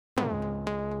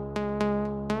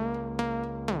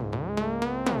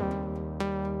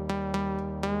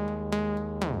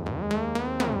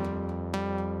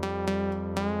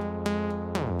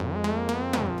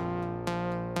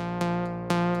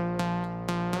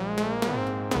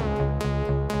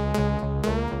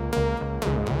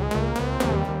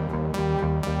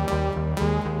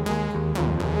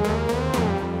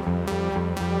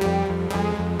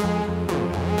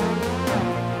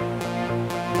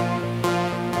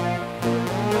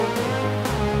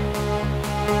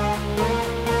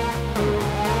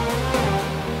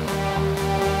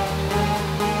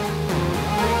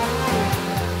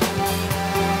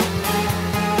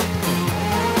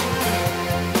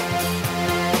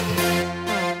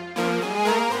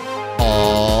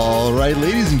right,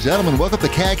 ladies and gentlemen, welcome to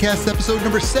CAGcast episode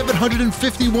number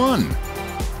 751.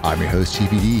 I'm your host,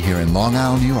 GPD, here in Long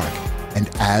Island, New York. And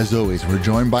as always, we're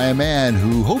joined by a man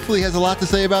who hopefully has a lot to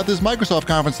say about this Microsoft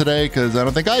conference today, because I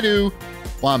don't think I do.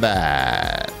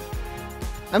 Wombat.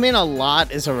 I mean, a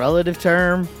lot is a relative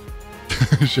term.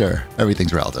 Sure,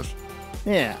 everything's relative.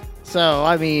 Yeah. So,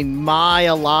 I mean, my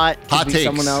a lot could hot be takes.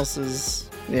 Someone else's.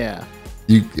 Yeah.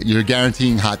 You're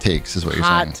guaranteeing hot takes, is what you're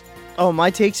saying. Oh,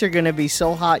 my takes are going to be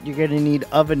so hot, you're going to need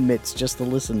oven mitts just to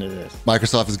listen to this.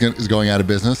 Microsoft is going out of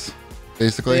business,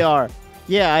 basically? They are.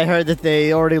 Yeah, I heard that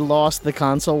they already lost the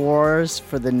console wars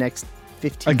for the next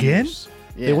 15 Again? years.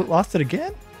 They Yeah. lost it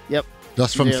again? Yep.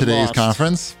 Just from They're today's lost.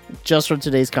 conference? Just from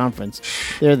today's conference.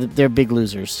 They're big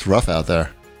losers. It's rough out there.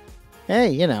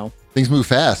 Hey, you know. Things move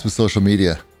fast with social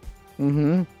media.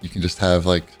 Mm-hmm. You can just have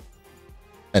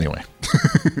anyway.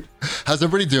 How's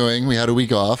everybody doing? We had a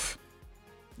week off.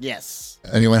 Yes.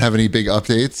 Anyone have any big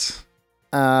updates?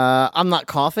 I'm not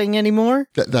coughing anymore.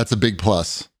 That's a big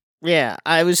plus. Yeah,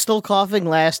 I was still coughing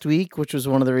last week, which was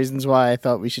one of the reasons why I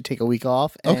thought we should take a week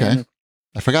off. Okay.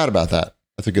 I forgot about that.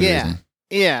 That's a good reason.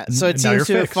 Yeah, so it And now seems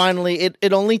to you're have fixed. finally,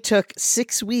 it only took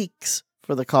 6 weeks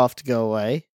for the cough to go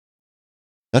away.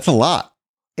 That's a lot.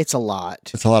 It's a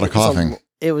lot. It's a lot of coughing.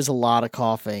 It was a lot of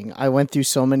coughing. I went through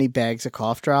so many bags of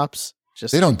cough drops.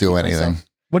 Just They don't do to keep anything. myself-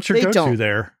 What's your They go-to don't.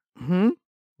 there? Hmm?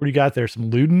 What do you got there?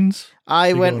 Some Ludens? I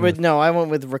You went going with, with- no, I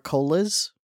went with Ricolas.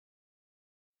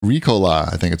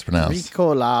 Ricola, I think it's pronounced.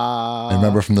 Ricola. I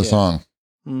remember from the song.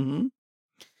 Mm-hmm.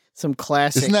 Some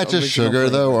classic. Isn't that just original sugar,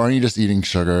 though? flavor. Or aren't you just eating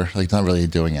sugar? Like, not really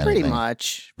doing anything.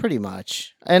 Pretty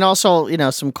much. And also,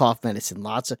 some cough medicine.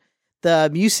 Lots of the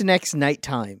Mucinex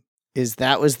nighttime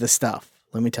that was the stuff.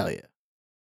 Let me tell you.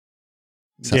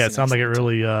 Yeah, it sounds like it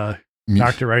really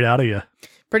knocked it right out of you.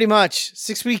 Pretty much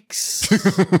 6 weeks.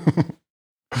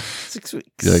 6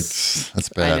 weeks. Yikes. That's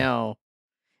bad. I know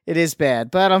it is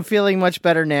bad, but I'm feeling much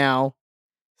better now.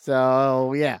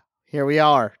 So yeah, here we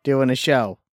are doing a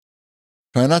show.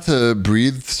 Try not to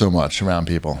breathe so much around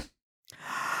people.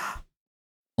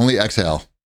 Only exhale.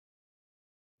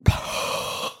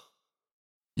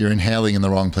 You're inhaling in the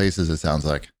wrong places, it sounds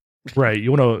like. Right.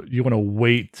 You want to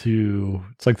wait to.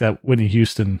 It's like that Whitney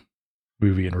Houston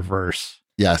movie in reverse.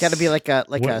 Yes. Got to be like a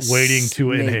Waiting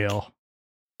to snake. inhale.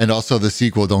 And also the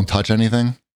sequel, Don't Touch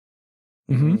Anything.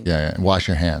 Mm-hmm. Yeah. And wash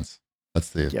your hands.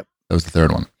 That's the. Yep. That was the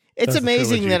third one. It's That's the amazing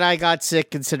trilogy. that I got sick,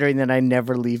 considering that I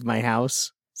never leave my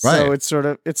house. Right.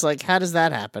 So it's like, how does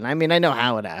that happen? I mean, I know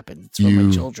how it happened. It's from You-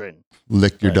 my children.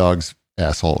 Lick your Right. dog's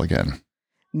asshole again.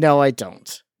 No, I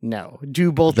don't. No.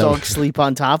 Do both No. dogs sleep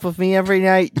on top of me every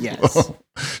night? Yes.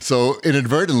 So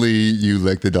inadvertently, you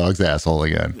lick the dog's asshole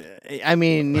again. I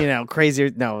mean,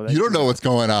 crazier. No. You don't know what's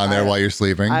going on there while you're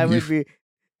sleeping. I You- would be.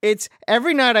 It's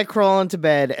every night I crawl into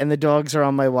bed and the dogs are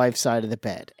on my wife's side of the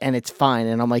bed and it's fine.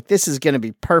 And I'm like, this is going to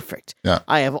be perfect. Yeah.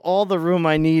 I have all the room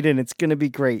I need and it's going to be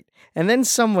great. And then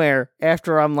somewhere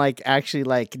after I'm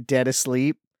actually dead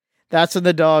asleep, that's when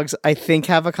the dogs, I think,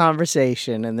 have a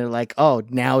conversation and they're like, oh,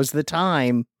 now's the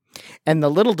time. And the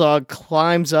little dog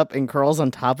climbs up and curls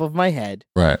on top of my head.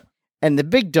 Right. And the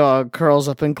big dog curls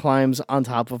up and climbs on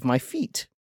top of my feet.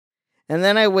 And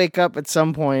then I wake up at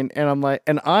some point and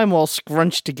I'm all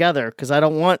scrunched together because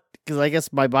I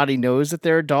guess my body knows that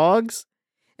there are dogs.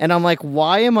 And I'm like,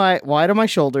 why do my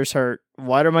shoulders hurt?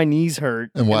 Why do my knees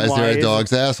hurt? And why is there a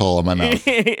dog's asshole in my mouth?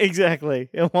 Exactly.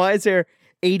 And why is there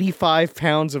 85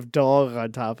 pounds of dog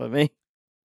on top of me?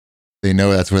 They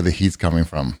know that's where the heat's coming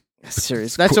from.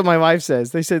 Seriously. That's what my wife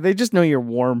says. They say they just know you're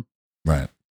warm. Right.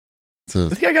 So I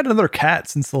think I got another cat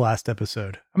since the last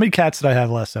episode. How many cats did I have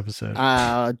last episode?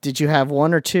 Did you have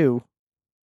one or two?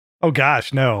 Oh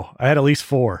gosh, no. I had at least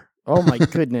 4. Oh my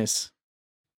goodness.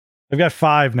 I've got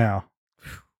 5 now.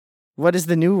 What is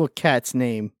the new cat's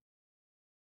name?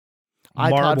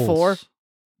 iPod 4?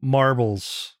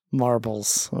 Marbles.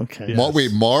 Marbles. Okay. Yeah. Yes.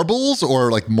 wait, marbles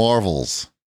or like Marvels?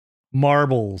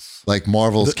 Marbles. Like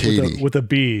Marvel's Katie. With a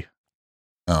B.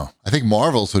 Oh, I think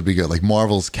Marvels would be good. Like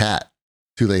Marvel's cat.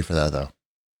 Too late for that though.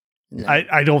 No.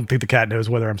 I don't think the cat knows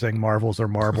whether I'm saying marbles or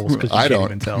marbles because I you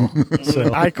can't don't. even tell.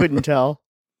 So I couldn't tell.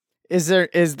 Is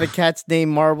the cat's name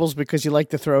Marbles because you like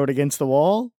to throw it against the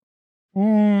wall?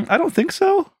 I don't think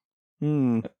so. I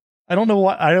don't know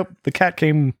why. The cat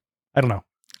came. I don't know.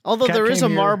 Although Cat there is a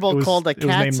came here, marble it was- called a it was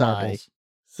named cat's eye. Marbles.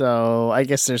 So I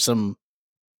guess there's some.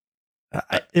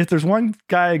 If there's one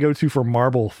guy I go to for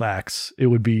marble facts, it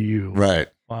would be you. Right.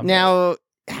 Now,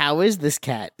 how is this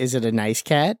cat? Is it a nice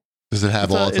cat? Does it have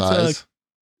It's a- all its it's a- eyes?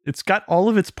 It's got all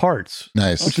of its parts,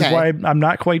 Nice. which Okay. is why I'm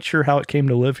not quite sure how it came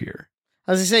to live here.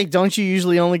 As I say, don't you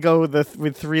usually only go with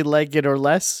 3-legged or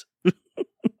less?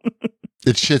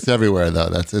 It shits everywhere though.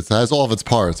 It has all of its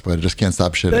parts, but it just can't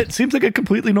stop shitting. It seems like a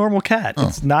completely normal cat. Oh.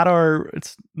 It's not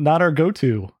our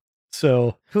go-to.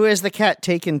 So Who is the cat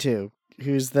taken to?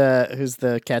 Who's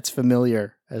the cat's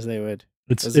familiar, as they would?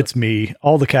 it's me.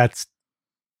 All the cats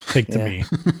take to me.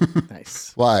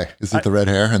 Nice. Why? Is it the red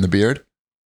hair and the beard?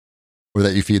 Or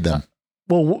that you feed them?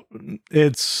 Well,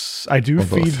 I do Or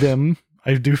feed both. them.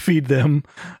 I do feed them.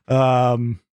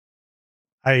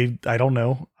 I don't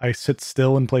know. I sit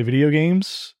still and play video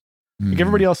games. Like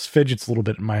everybody else fidgets a little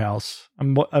bit in my house.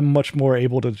 I'm much more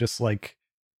able to just like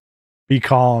be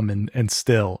calm and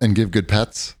still. And give good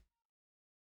pets?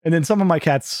 And then some of my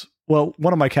cats, well,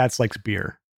 one of my cats likes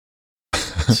beer.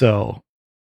 So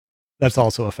that's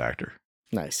also a factor.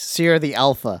 Nice. So you're the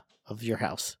alpha of your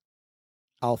house.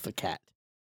 Alpha cat.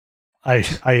 I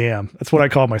am. That's what I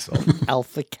call myself.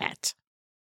 Alpha cat.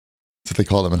 That's what they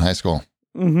called them in high school.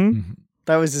 Mm-hmm.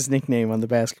 That was his nickname on the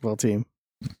basketball team.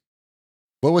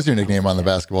 What was your nickname on the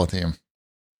basketball team?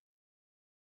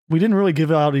 We didn't really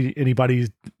give out anybody's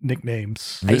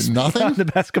nicknames. Nothing? On the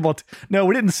basketball no,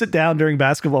 we didn't sit down during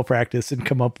basketball practice and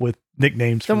come up with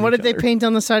nicknames. Then for what each did they other. paint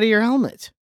on the side of your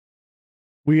helmet?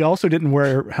 We also didn't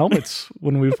wear helmets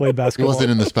when we played It basketball.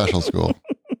 wasn't in the special school.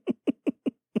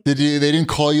 They didn't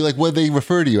call you, like, what did they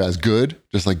refer to you as? Good?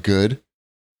 Just like good?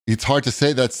 It's hard to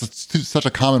say. That's such a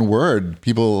common word.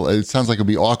 People, it sounds like it'd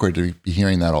be awkward to be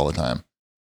hearing that all the time.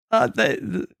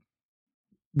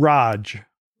 Raj.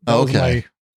 Okay.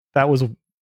 That was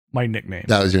my nickname.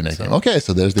 That was your nickname. So- Okay,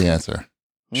 so there's the answer.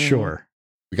 Sure.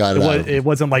 We got it out. It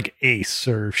wasn't like Ace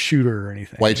or Shooter or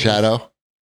anything. White Shadow?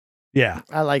 Yeah.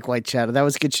 I like White Shadow. That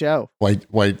was a good show.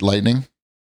 White Lightning?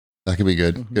 That could be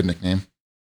good. Mhm. Good nickname.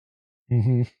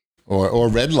 Mm-hmm. Or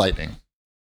Red Lightning.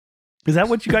 Is that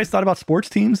what you guys thought about sports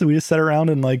teams? That we just sat around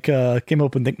and like came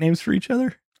up with nicknames for each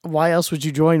other? Why else would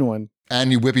you join one?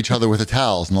 And you whip each other with the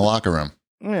towels in the locker room.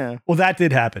 Yeah. Well, that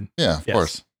did happen. Yeah, of Yes.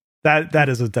 course. That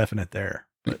is a definite there.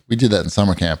 We did that in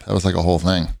summer camp. That was like a whole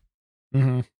thing.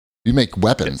 Mm-hmm. You make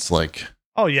weapons like,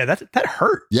 Oh yeah, that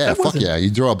hurt. yeah, That fuck wasn't- yeah. You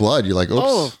draw blood. You're like, oops.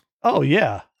 Oh. Oh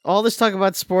yeah. All this talk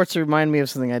about sports remind me of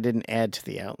something I didn't add to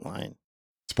the outline.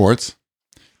 Sports?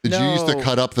 Did you used to No.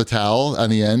 cut up the towel on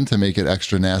the end to make it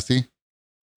extra nasty?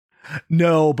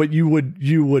 No, but you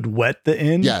would wet the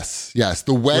end. Yes.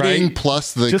 The wetting Right.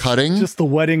 plus the Just, cutting. Just the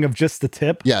wetting of just the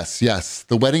tip. Yes.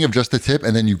 The wetting of just the tip,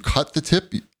 and then you cut the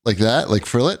tip like that, like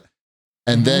frill it,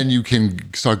 and Mhm. then you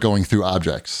can start going through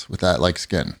objects with that like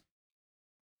skin,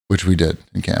 which we did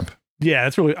in camp. Yeah,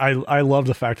 that's really. I love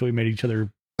the fact that we made each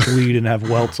other bleed and have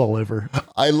welts all over.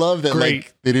 I love that Great.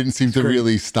 like they didn't seem to Great.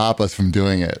 really stop us from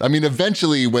doing it. I mean,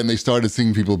 eventually when they started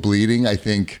seeing people bleeding, I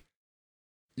think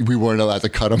we weren't allowed to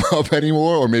cut them up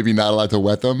anymore, or maybe not allowed to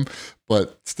wet them,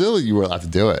 but still you were allowed to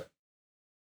do it.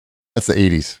 That's the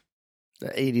 80s. The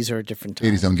 80s are a different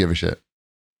time. 80s don't give a shit.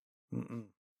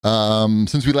 Mm-mm.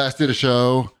 Since we last did a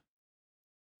show,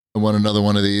 I won another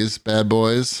one of these bad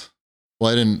boys.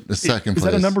 Well, I didn't. The second Is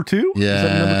place. that a number 2? Is that a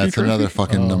Yeah, number 2 it's another trophy?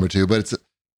 fucking Oh. number 2, but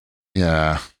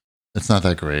it's not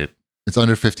that great. It's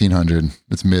under 1,500.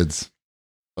 It's mids.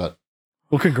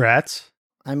 Well, congrats.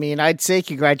 I mean, I'd say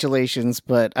congratulations,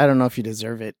 but I don't know if you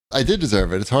deserve it. I did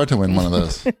deserve it. It's hard to win one of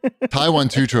those. Ty won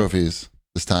 2 trophies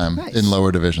this time Nice. in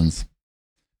lower divisions,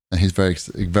 and he's very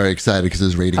excited because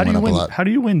his rating How do went you up win? a lot. How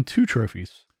do you win 2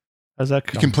 trophies? How's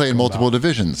that? You can play in come multiple about?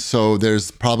 divisions, so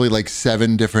there's probably like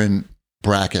 7 different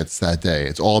brackets that day.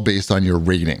 It's all based on your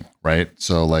rating, right?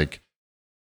 So like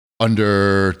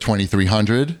under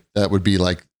 2,300, that would be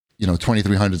like,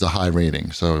 2,300 is a high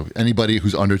rating. So anybody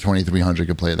who's under 2,300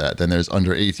 could play that. Then there's under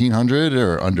 1,800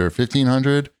 or under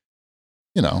 1,500,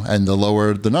 and the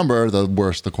lower the number, the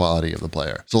worse the quality of the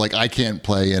player. So like I can't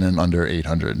play in an under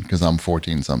 800 because I'm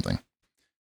 14 something.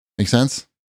 Make sense?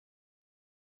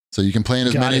 So you can play in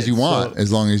as Got many it. as you want, So-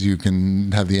 as long as you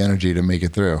can have the energy to make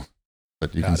it through.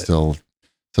 But you Got can it. still.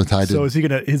 So Ty did. So is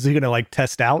he gonna like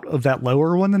test out of that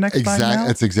lower one the next time? Now?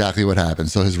 That's exactly what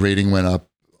happened. So his rating went up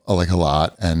like a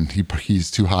lot, and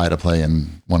he's too high to play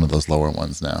in one of those lower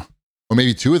ones now, or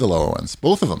maybe 2 of the lower ones,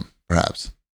 both of them,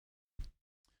 perhaps.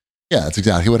 Yeah, that's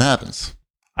exactly what happens.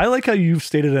 I like how you've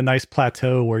stated a nice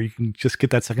plateau where you can just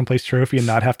get that second place trophy and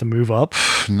not have to move up.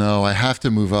 No, I have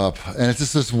to move up, and it's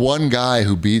just this one guy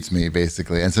who beats me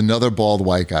basically, and it's another bald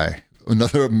white guy,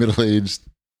 another middle-aged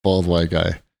bald white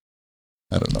guy.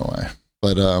 I don't know why,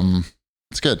 but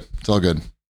it's good. It's all good,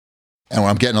 and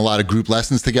I'm getting a lot of group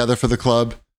lessons together for the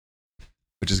club,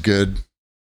 which is good.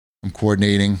 I'm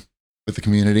coordinating with the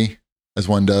community as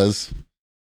one does,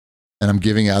 and I'm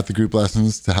giving out the group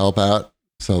lessons to help out.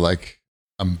 So like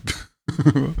I'm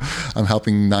I'm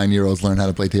helping 9-year-olds learn how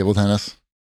to play table tennis,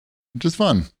 which is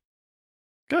fun.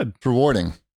 Good. It's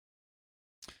rewarding.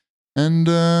 And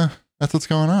that's what's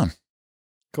going on.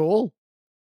 Cool.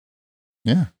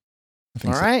 Yeah. I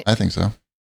think All so. right. I think so.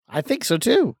 I think so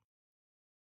too.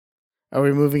 Are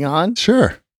we moving on?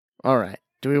 Sure. All right.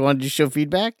 Do we want to show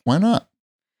feedback? Why not?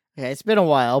 Okay, it's been a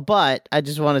while, but I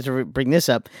just wanted to bring this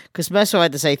up because Meso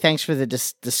had to say thanks for the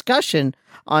discussion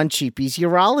on Cheapy's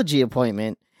urology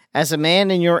appointment. As a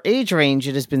man in your age range,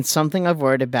 it has been something I've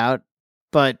worried about,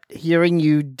 but hearing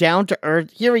your down to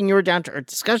earth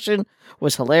discussion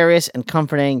was hilarious and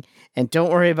comforting. And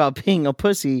don't worry about being a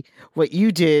pussy. What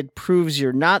you did proves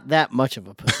you're not that much of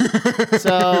a pussy.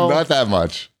 So not that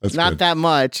much. That's not good. that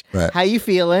much. Right. How you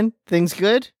feeling? Things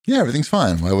good? Yeah, everything's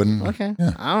fine. Why wouldn't? Okay.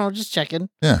 Yeah. I don't know. Just checking.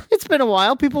 Yeah. It's been a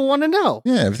while. People want to know.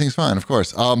 Yeah, everything's fine, of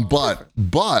course. But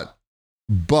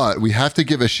we have to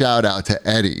give a shout out to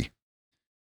Eddie.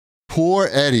 Poor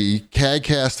Eddie,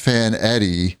 CAGcast fan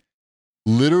Eddie,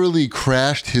 literally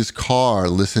crashed his car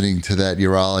listening to that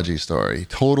urology story.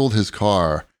 Totaled his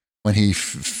car when he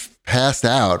passed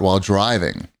out while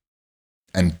driving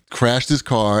and crashed his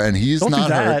car, and he's Don't not do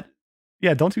that. hurt.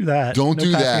 Yeah, don't do that. Don't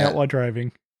do passing that. out while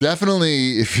driving.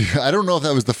 Definitely, I don't know if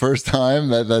that was the first time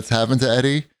that's happened to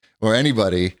Eddie or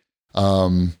anybody.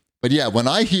 But yeah,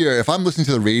 if I'm listening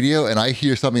to the radio and I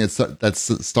hear something that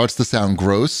starts to sound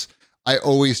gross, I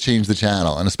always change the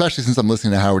channel. And especially since I'm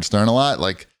listening to Howard Stern a lot,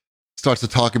 like starts to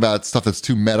talk about stuff that's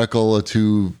too medical or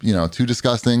too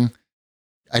disgusting,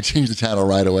 I change the channel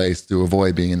right away to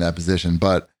avoid being in that position.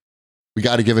 But we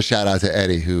got to give a shout out to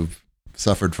Eddie, who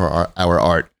suffered for our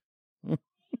art.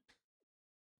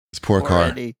 His poor car.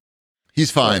 Eddie.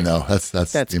 He's fine though. That's the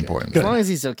good. important As thing. long as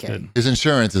he's okay. Good. His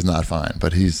insurance is not fine,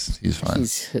 but he's fine.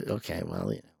 He's okay.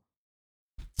 Well,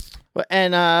 Well,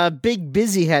 and Big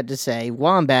Busy had to say,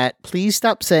 Wombat, please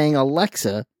stop saying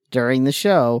Alexa during the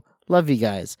show. Love you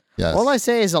guys. Yes. All I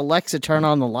say is Alexa, turn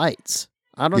on the lights.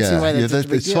 I don't see why that's such a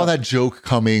big deal. I saw that joke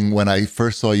coming when I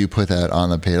first saw you put that on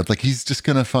the page. It's like, he's just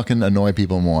going to fucking annoy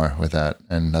people more with that.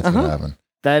 And that's going to happen.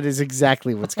 That is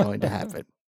exactly what's going to happen.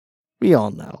 We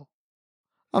all know.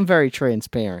 I'm very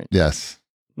transparent. Yes.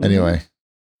 Mhm. Anyway,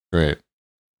 great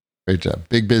job.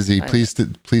 Big Busy.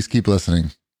 Please keep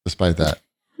listening despite that.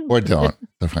 Or don't.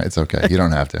 It's okay. You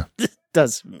don't have to.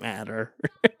 Doesn't matter.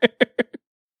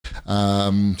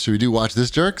 Should we do Watch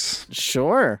This, Jerks?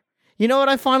 Sure. You know what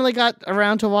I finally got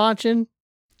around to watching?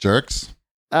 Jerks?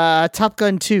 Top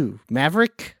Gun 2.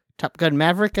 Maverick? Top Gun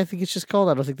Maverick, I think it's just called.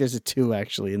 I don't think there's a 2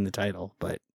 actually in the title,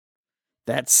 but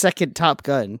that second Top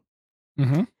Gun.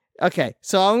 Mm-hmm. Okay,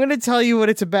 so I'm going to tell you what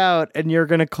it's about, and you're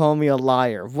going to call me a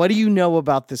liar. What do you know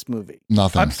about this movie?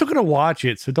 Nothing. I'm still gonna watch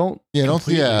it, so don't. Yeah,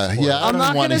 completely spoil it. I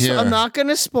don't want to hear. I'm not going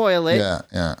to spoil it.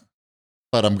 Yeah.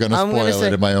 But I'm going to spoil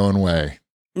it in my own way.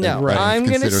 No, Right. I'm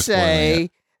going to Consider spoiling say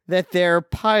it. that they're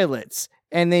pilots,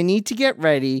 and they need to get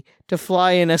ready to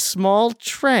fly in a small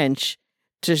trench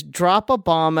to drop a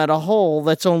bomb at a hole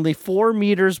that's only 4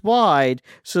 meters wide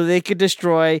so they could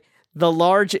destroy the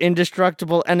large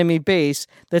indestructible enemy base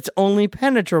that's only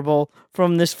penetrable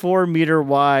from this 4 meter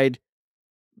wide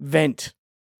vent.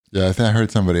 Yeah, I think I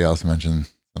heard somebody else mention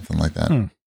something like that.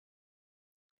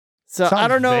 So Sounds I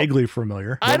don't know. vaguely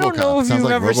familiar. I don't know RoboCop. if Sounds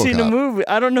you've like ever seen a RoboCop. movie.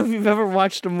 I don't know if you've ever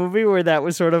watched a movie where that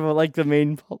was sort of like the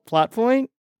main plot point.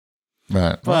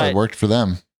 Right. Well, But- it worked for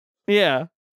them. Yeah.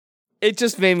 It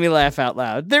just made me laugh out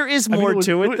loud. There is more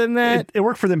to it than that. It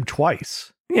worked for them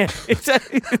twice. Yeah,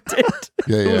 exactly. It did.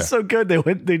 Yeah, It was so good.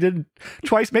 They did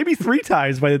twice, maybe 3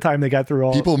 times by the time they got through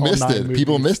all. People missed 9 it. movies.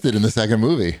 People missed it in the second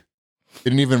movie. They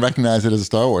didn't even recognize it as a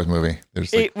Star Wars movie. They're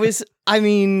just like, It was. I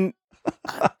mean,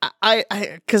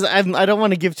 because I don't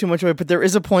want to give too much away, but there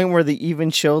is a point where they even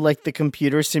show like the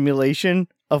computer simulation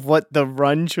of what the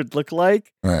run should look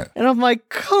like, right. and I'm like,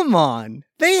 come on,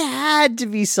 they had to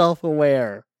be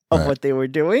self-aware of Right. what they were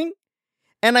doing.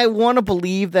 And I want to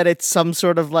believe that it's some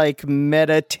sort of like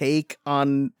meta take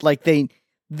on like they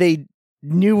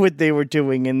knew what they were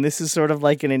doing, and this is sort of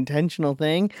like an intentional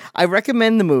thing. I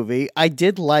recommend the movie. I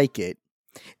did like it.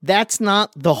 That's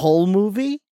not the whole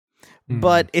movie,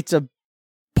 but it's a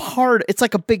part. It's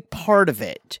like a big part of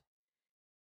it.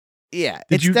 Yeah.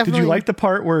 Did you like the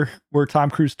part where Tom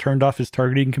Cruise turned off his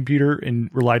targeting computer and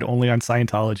relied only on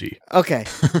Scientology? Okay.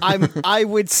 I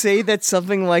would say that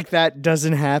something like that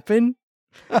doesn't happen,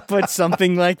 but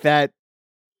something like that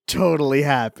totally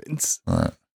happens. All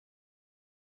right.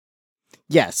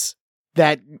 Yes.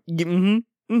 That.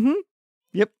 Mm-hmm.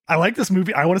 Yep. I like this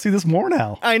movie. I want to see this more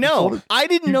now. I know. I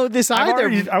didn't know this either.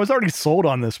 I was already sold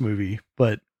on this movie,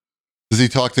 but Does he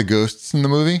talk to ghosts in the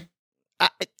movie?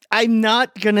 I'm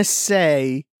not gonna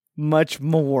say much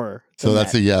more So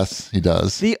that's a yes, he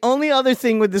does. The only other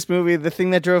thing with this movie, the thing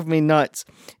that drove me nuts,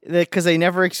 because they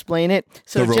never explain it.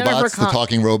 So the robots, the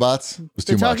talking robots, was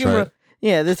too much, right?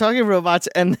 The talking robots,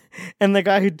 and the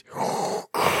guy who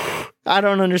I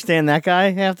don't understand that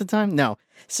guy half the time. No,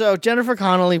 so Jennifer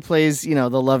Connelly plays, the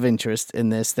love interest in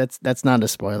this. That's not a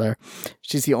spoiler.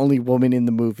 She's the only woman in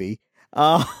the movie.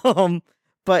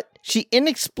 But she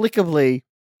inexplicably,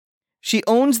 she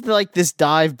owns this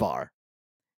dive bar.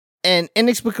 And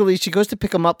inexplicably, she goes to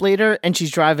pick him up later, and she's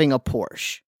driving a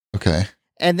Porsche. Okay.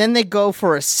 And then they go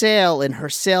for a sail in her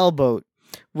sailboat,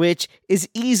 which is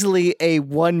easily a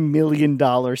 $1 million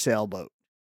sailboat.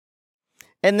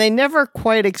 And they never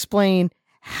quite explain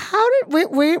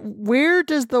where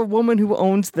does the woman who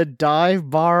owns the dive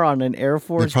bar on an Air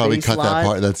Force base They probably cut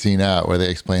lie? that scene out where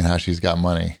they explain how she's got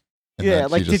money. Yeah,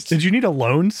 did you need a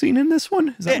loan scene in this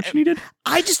one? Is that what you needed?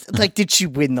 I just did she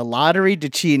win the lottery?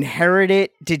 Did she inherit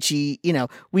it? Did she,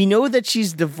 we know that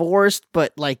she's divorced,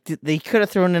 but they could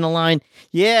have thrown in a line.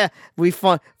 Yeah,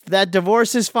 that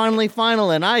divorce is finally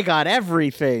final, and I got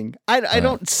everything. I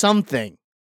don't something.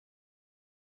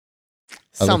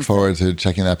 I look forward to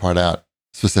checking that part out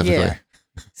specifically. Yeah.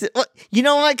 You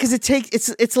know what? Because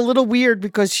it's a little weird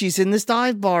because she's in this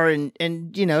dive bar and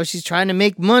she's trying to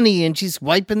make money and she's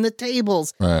wiping the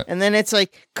tables, right? And then it's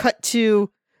cut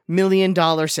to $1 million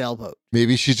sailboat.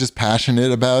 Maybe she's just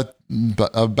passionate about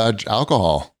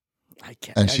alcohol.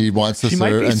 She wants to serve. She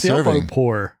might be sailboat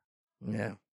poor.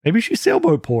 Yeah, maybe she's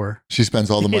sailboat poor. She spends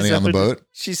all the money on the boat.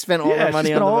 She spent all her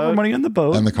money on the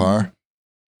boat and the car,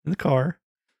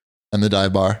 and the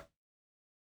dive bar.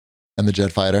 And the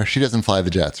jet fighter. She doesn't fly the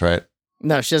jets, right?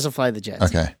 No, she doesn't fly the jets.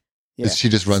 Okay. Yeah. She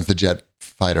just runs the jet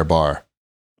fighter bar.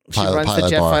 She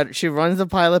runs the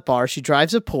pilot bar. She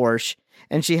drives a Porsche,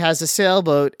 and she has a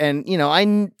sailboat. And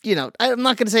I'm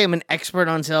not going to say I'm an expert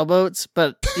on sailboats,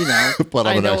 but but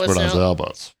I'm an expert on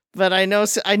sailboats. But I know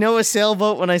a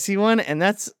sailboat when I see one, and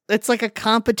it's like a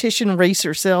competition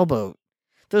racer sailboat.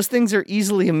 Those things are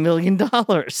easily $1 million.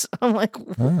 I'm like,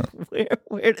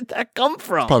 where did that come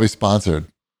from? Probably sponsored.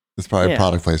 It's probably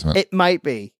product placement. It might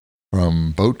be.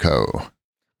 From Boatco.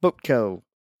 No,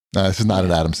 this is not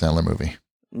an Adam Sandler movie.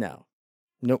 No.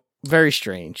 Nope. Very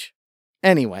strange.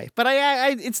 Anyway, but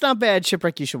I it's not bad.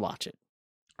 Shipwreck, you should watch it.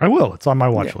 I will. It's on my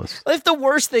watch list. If the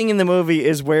worst thing in the movie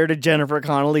is where did Jennifer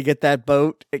Connelly get that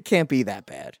boat, it can't be that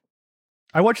bad.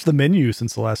 I watched The Menu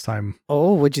since the last time.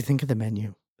 Oh, what'd you think of The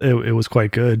Menu? It was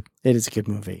quite good. It is a good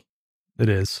movie. It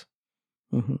is.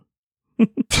 Mm-hmm.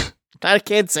 I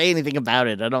can't say anything about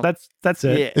it. I don't. That's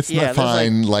it. Yeah, it's not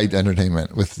fine, light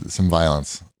entertainment with some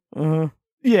violence. Uh-huh.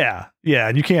 Yeah,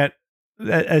 and you can't,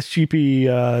 as Cheapy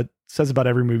says about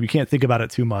every movie, you can't think about it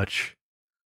too much.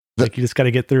 You just got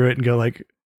to get through it and go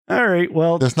all right,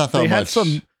 well, there's not that much.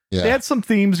 They had some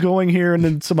themes going here, and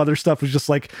then some other stuff was just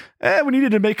we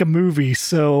needed to make a movie,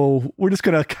 so we're just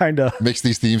gonna kind of mix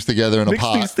these themes together in a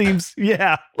pot. These themes,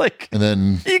 and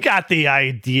then you got the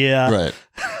idea, right?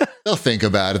 They'll think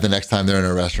about it the next time they're in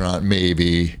a restaurant,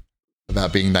 maybe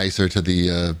about being nicer to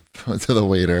the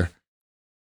waiter,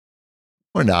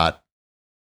 or not.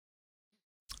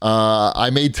 I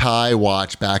made Ty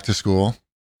watch Back to School,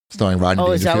 starring Rodney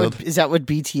Dangerfield. Is that what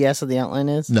BTS of the outline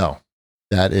is? No.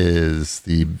 That is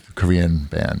the Korean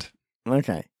band.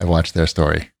 Okay. I watched their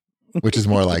story, which is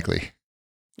more likely.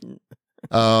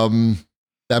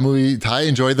 That movie, Ty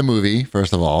enjoyed the movie,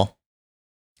 first of all.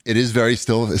 It is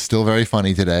still very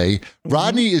funny today. Mm-hmm.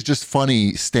 Rodney is just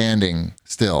funny standing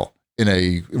still in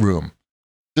a room.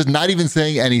 Just not even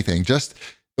saying anything. Just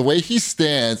the way he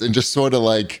stands and just sort of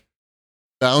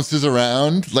bounces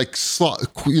around, a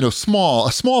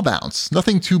small bounce.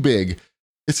 Nothing too big.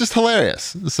 It's just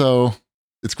hilarious. So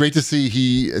it's great to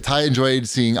see Ty enjoyed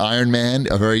seeing Iron Man,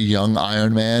 a very young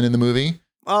Iron Man in the movie.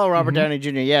 Oh, Robert Downey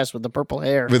Jr., yes, with the purple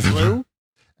hair. Blue?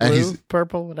 And Blue,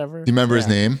 purple, whatever. Do you remember his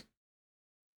name?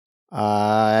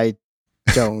 I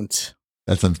don't.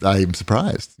 I'm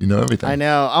surprised. You know everything. I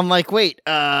know. I'm wait,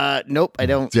 nope, I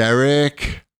don't.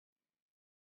 Derek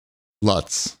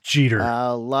Lutz. Jeter.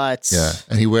 Lutz. Yeah,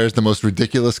 and he wears the most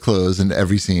ridiculous clothes in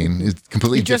every scene. It's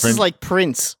completely different. He dresses like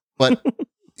Prince. But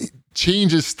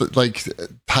changes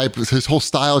type. His whole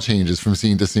style changes from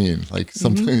scene to scene.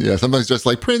 Sometimes just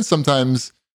like Prince.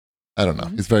 Sometimes I don't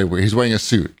know. It's very weird. He's wearing a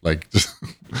suit.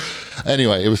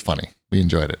 Anyway, it was funny. We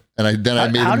enjoyed it. And I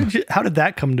made how did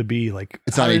that come to be?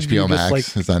 It's on HBO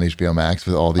Max. It's on HBO Max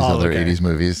with all these other 80s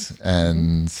movies.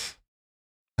 And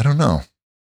I don't know.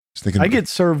 I get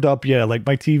served up. Yeah. My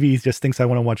TV just thinks I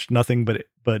want to watch nothing but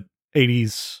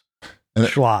 80s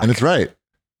schlock. And it's right.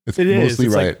 It's mostly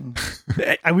right.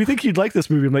 We think you'd like this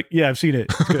movie. I'm yeah, I've seen it.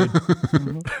 It's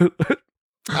good.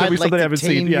 I'd like something I to haven't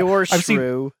seen. tame Yeah, your I've seen-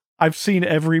 shrew. I've seen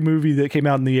every movie that came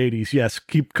out in the 80s. Yes,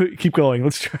 keep going.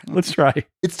 Let's try. It's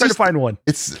Try just, to find one.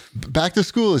 It's Back to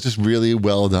School is just really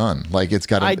well done. Like it's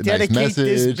got a I nice dedicate message.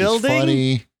 this It's building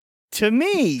funny To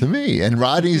me. to me, and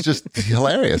Rodney's just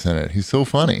hilarious in it. He's so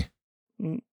funny.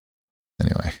 Mm.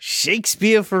 Anyway,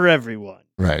 Shakespeare for everyone.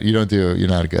 right? You're not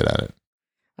good at it.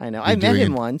 I know. You're I met doing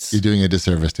him it- once. You're doing a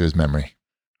disservice to his memory.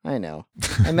 I know.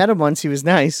 I met him once. He was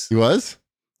nice. He was?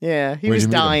 Yeah, he Where'd was you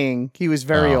meet him? dying. He was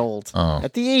very Oh. old. Oh.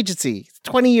 At the agency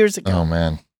 20 years ago. Oh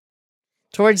man,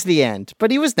 Towards the end.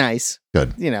 But he was nice.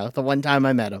 good, You know, the one time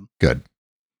I met him. good.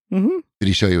 Mm-hmm. Did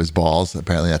he show you his balls?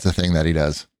 Apparently, that's a thing that he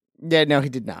does. Yeah, no, he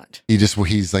did not.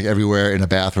 He's like everywhere in a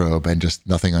bathrobe and just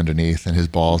nothing underneath, and his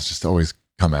balls just always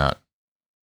come out.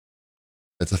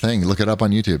 That's a thing. Look it up on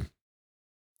YouTube.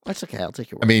 That's okay. I'll take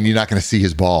your word. I mean, you're not going to see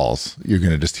his balls. You're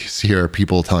going to just hear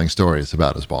people telling stories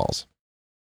about his balls.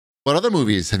 What other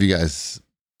movies have you guys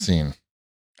seen?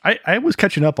 I was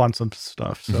catching up on some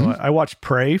stuff, so Mhm. I watched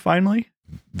Prey finally.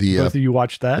 The Both of you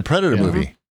watched the that? Predator Yeah.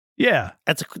 movie. Yeah,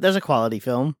 That's a quality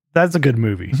film. that's a good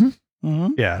movie. Mhm. Mm-hmm.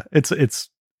 Yeah,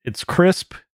 it's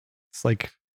crisp. It's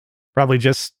like probably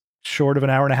just short of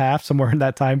an hour and a half, somewhere in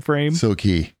that time frame. So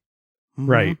key.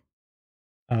 Right.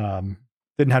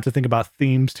 Didn't have to think about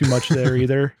themes too much there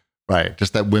either. Right.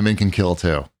 Just that women can kill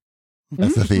too.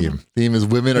 That's the theme. Theme is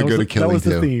women are That was good at that killing was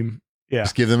the too. theme. Yeah.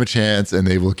 Just give them a chance and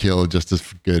they will kill just as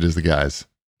good as the guys.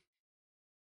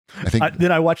 I think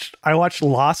Then I watched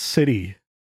Lost City.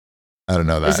 I don't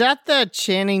know that. Is that the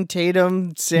Channing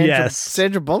Tatum, Yes.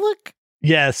 Sandra Bullock?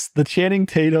 Yes, the Channing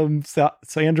Tatum,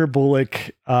 Sandra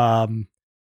Bullock,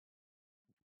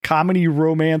 comedy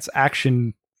romance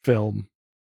action film,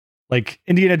 like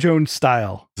Indiana Jones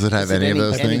style. Does it have Is any of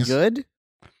those any things? good?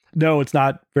 No, it's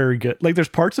not very good. Like there's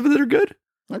parts of it that are good.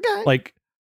 Okay. Like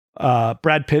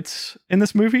Brad Pitt's in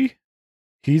this movie.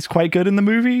 He's quite good in the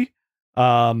movie.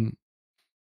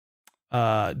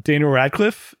 Daniel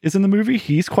Radcliffe is in the movie.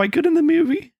 He's quite good in the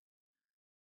movie.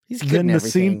 He's good in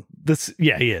everything.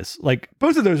 Yeah, he is. Like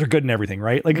both of those are good in everything,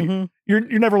 right? Like Mhm. you're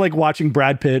never like watching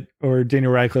Brad Pitt or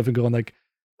Daniel Radcliffe and going like,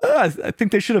 I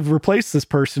think they should have replaced this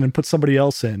person and put somebody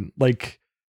else in. Like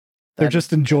they're That- just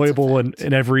that's a enjoyable fact.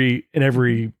 in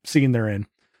every scene they're in.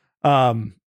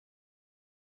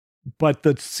 But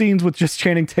the scenes with just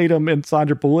Channing Tatum and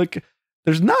Sandra Bullock,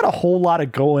 there's not a whole lot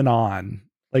of going on.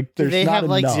 Like Do there's they not have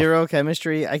like enough. zero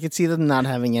chemistry? I could see them not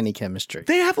having any chemistry.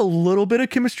 They have a little bit of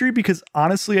chemistry because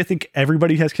honestly, I think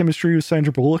everybody has chemistry with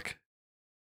Sandra Bullock.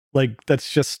 Like that's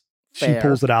just she Fair.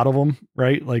 pulls it out of them,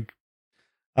 right? Like,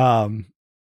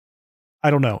 I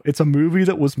don't know. It's a movie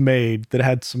that was made that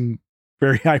had some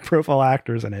very high profile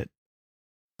actors in it.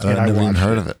 I've And I never even watched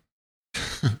heard it. of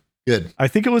it. Good. I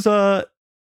think it was a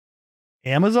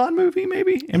Amazon movie,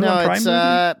 maybe Amazon Prime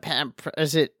movie.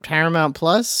 Is it Paramount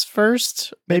Plus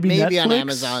first? Maybe on Netflix?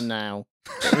 Amazon now.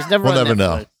 It was never We'll on never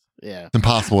know. Netflix. Yeah, It's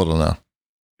impossible to know.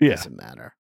 Yeah, doesn't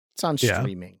matter. It's on Yeah.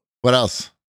 streaming. What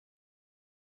else?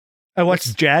 I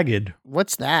watched Jagged.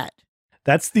 What's that?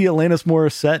 That's the Alanis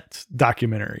Morissette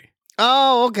documentary.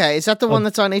 Oh, okay. Is that the one Oh.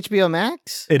 that's on HBO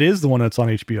Max? It is the one that's on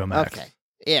HBO Max. Okay.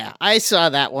 Yeah, I saw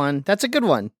that one. That's a good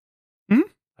one.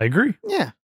 I agree.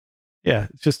 Yeah. Yeah,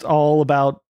 it's just all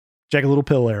about Jagged Little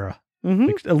Pill era. Mm-hmm.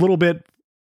 Like, a little bit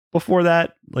before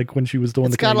that, like when she was doing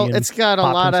It's the got Canadian it's got a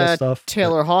pop lot princess of stuff.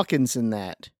 Taylor Hawkins in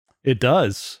that. It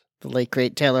does. The late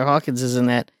great Taylor Hawkins is in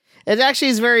that. It actually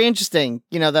is very interesting.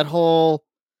 You know, that whole,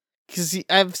 because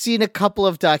I've seen a couple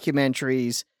of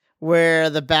documentaries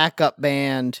where the backup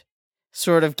band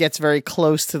sort of gets very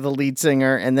close to the lead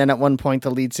singer, and then at one point the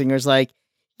lead singer's like,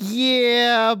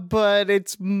 yeah, but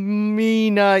it's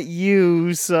me, not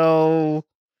you, so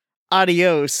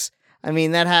adios. I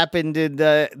mean, that happened in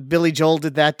Billy Joel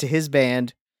did that to his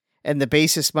band, and the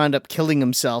bassist wound up killing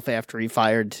himself after he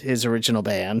fired his original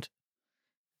band.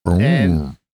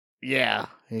 And- Yeah,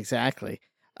 exactly.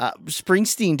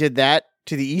 Springsteen did that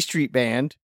to the E Street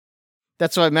Band.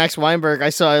 That's why Max Weinberg,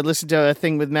 I listened to a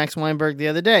thing with Max Weinberg the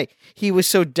other day. He was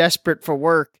so desperate for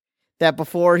work that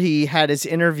before he had his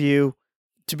interview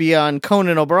to be on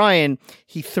Conan O'Brien,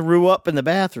 he threw up in the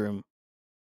bathroom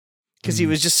because he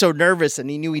was just so nervous and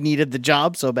he knew he needed the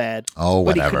job so bad. Oh,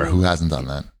 But he whatever. couldn't- Who hasn't done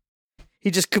that?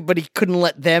 But he couldn't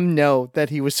let them know that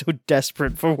he was so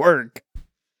desperate for work.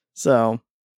 So,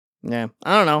 yeah,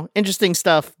 I don't know. Interesting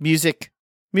stuff. Music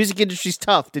industry's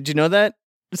tough. Did you know that?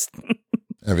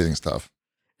 Everything's tough.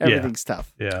 Everything's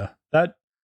tough. Yeah, that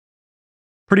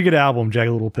pretty good album,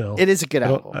 Jagged Little Pill. It is a good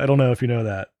album. I don't know if you know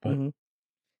that, but Mhm.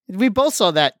 We both saw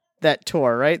that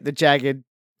tour, right? The Jagged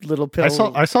Little Pill.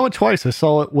 I saw it twice. I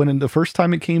saw it when the first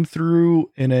time it came through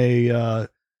in a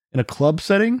club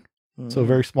setting, So a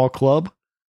very small club.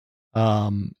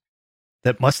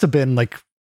 That must have been like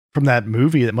from that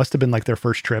movie. That must have been like their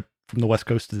first trip from the West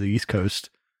Coast to the East Coast.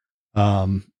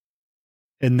 And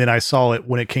then I saw it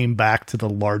when it came back to the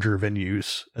larger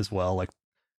venues as well. Like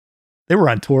they were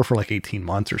on tour for like 18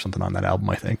 months or something on that album,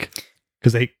 I think,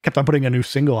 because they kept on putting a new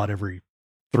single out every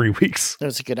 3 weeks. That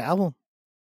was a good album.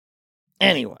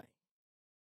 Anyway.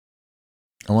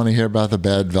 I want to hear about the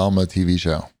Bad Velma TV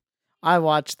show. I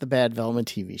watched the Bad Velma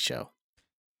TV show.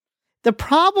 The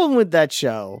problem with that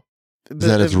show is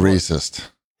that it's racist.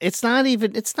 It's not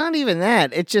even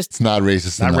that. It's not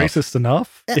racist not enough. Racist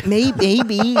enough?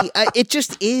 Maybe. It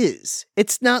just is.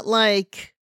 It's not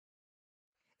like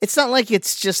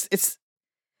it's just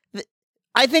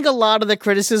I think a lot of the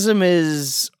criticism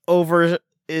is a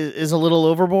little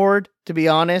overboard, to be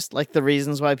honest. Like the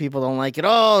reasons why people don't like it.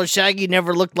 Oh, Shaggy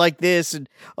never looked like this, and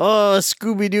oh,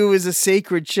 Scooby-Doo is a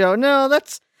sacred show. No,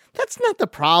 that's not the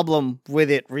problem with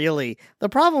it, really. The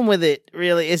problem with it,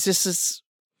 really, is just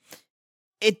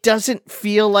it doesn't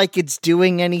feel like it's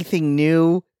doing anything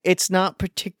new. It's not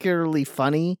particularly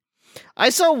funny. I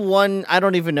saw one, I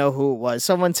don't even know who it was.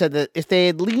 Someone said that if they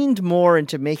had leaned more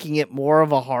into making it more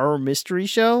of a horror mystery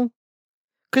show,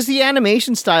 because the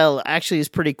animation style actually is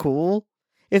pretty cool.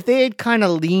 If they had kind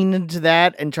of leaned into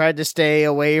that and tried to stay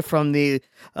away from the,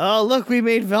 oh, look, we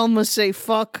made Velma say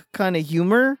fuck kind of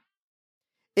humor,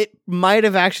 it might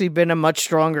have actually been a much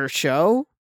stronger show.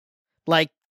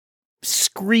 Like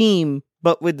Scream,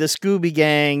 but with the Scooby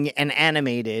Gang and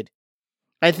animated,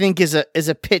 I think is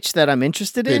a pitch that I'm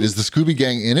interested in. Wait, is the Scooby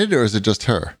Gang in it, or is it just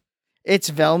her? It's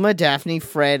Velma, Daphne,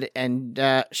 Fred, and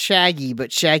Shaggy,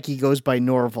 but Shaggy goes by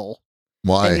Norval.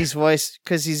 Why? And he's voiced,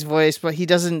 but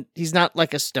he's not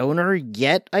like a stoner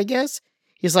yet, I guess.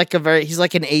 He's like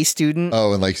an A student.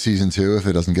 Oh, and like season 2, if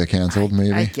it doesn't get canceled,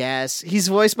 maybe? I guess. He's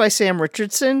voiced by Sam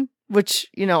Richardson, which,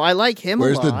 I like him a lot.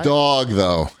 Where's the dog,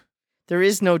 though? There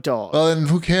is no dog. Well, then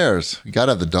who cares? You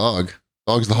gotta have the dog.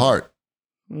 Dog's the heart.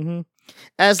 Mm-hmm.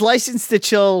 As Licensed to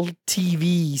Chill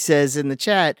TV says in the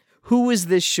chat, who is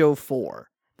this show for?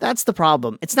 That's the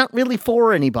problem. It's not really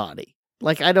for anybody.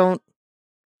 Like, I don't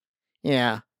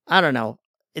know.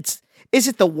 Is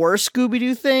it the worst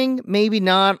Scooby-Doo thing? Maybe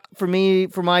not. For me,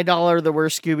 for my dollar, the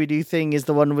worst Scooby-Doo thing is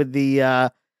the one with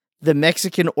the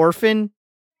Mexican orphan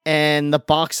and the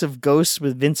box of ghosts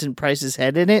with Vincent Price's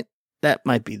head in it. That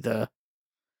might be that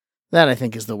I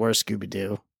think is the worst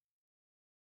Scooby-Doo.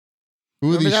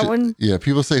 Remember that one? Yeah,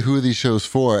 people say, who are these shows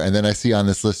for? And then I see on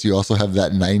this list, you also have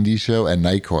that 90s show and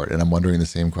Night Court. And I'm wondering the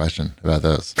same question about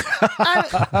those. Because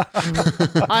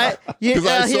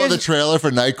I saw the trailer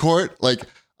for Night Court, like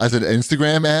as an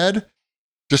Instagram ad,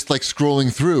 just like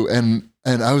scrolling through. And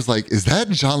I was like, is that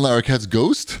John Larroquette's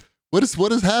ghost? What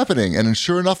is happening? And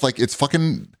sure enough, like it's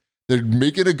fucking, they're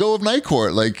making a go of Night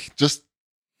Court. Like just,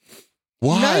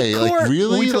 why? Like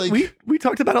really? We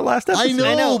talked about it last episode.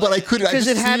 I know, but I couldn't, because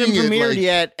it hadn't premiered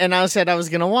yet, and I said I was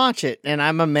going to watch it, and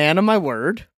I'm a man of my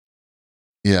word.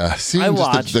 Yeah, seeing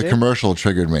just the commercial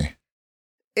triggered me.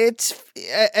 It's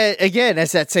again,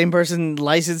 as that same person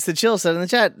Licensed to Chill said in the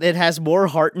chat, it has more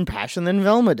heart and passion than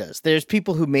Velma does. There's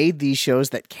people who made these shows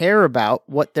that care about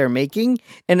what they're making,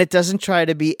 and it doesn't try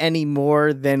to be any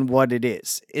more than what it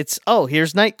is. It's, oh,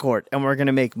 here's Night Court, and we're going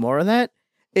to make more of that.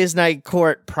 Is Night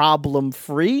Court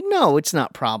problem-free? No, it's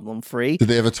not problem-free. Did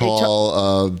they have a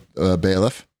tall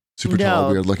bailiff? Super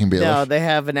tall, weird-looking bailiff? No, they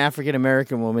have an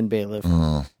African-American woman bailiff.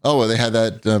 Oh, well, they had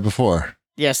that before.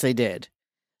 Yes, they did.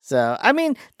 So, I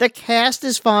mean, the cast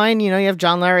is fine. You have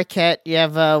John Larroquette. You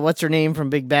have, what's her name from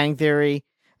Big Bang Theory?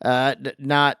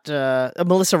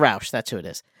 Melissa Rauch. That's who it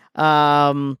is.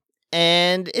 And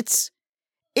it's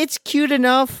cute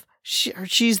enough.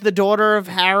 She's the daughter of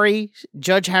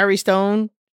Judge Harry Stone.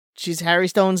 She's Harry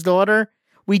Stone's daughter.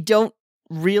 We don't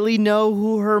really know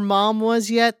who her mom was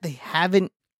yet. They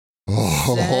haven't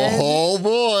said. Oh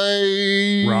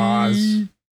boy, Roz.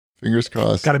 Fingers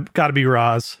crossed. Gotta be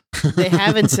Roz. They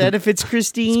haven't said if it's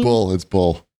Christine. It's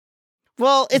Bull.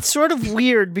 Well, it's sort of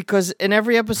weird because in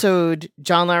every episode,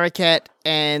 John Larroquette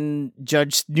and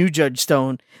new Judge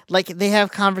Stone, like they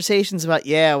have conversations about,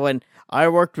 when I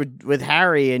worked with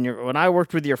Harry and when I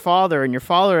worked with your father and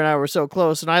I were so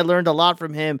close and I learned a lot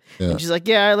from him. Yeah. And she's like,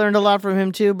 I learned a lot from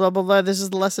him too, blah, blah, blah. This is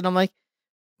the lesson. I'm like,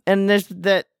 and there's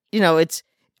that,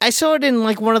 I saw it in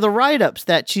like one of the write-ups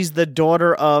that she's the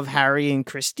daughter of Harry and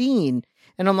Christine.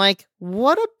 And I'm like,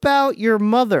 what about your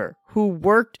mother who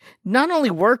not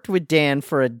only worked with Dan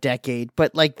for a decade,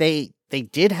 but like they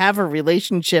did have a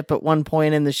relationship at one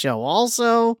point in the show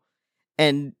also.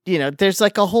 And, there's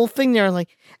like a whole thing there.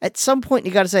 Like, at some point,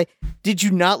 you got to say, did you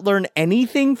not learn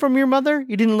anything from your mother?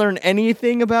 You didn't learn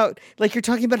anything about, like, you're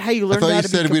talking about how you learned how to be I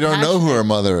thought you said we don't know who her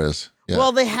mother is. Yeah.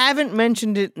 Well, they haven't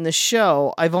mentioned it in the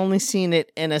show. I've only seen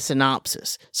it in a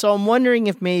synopsis. So I'm wondering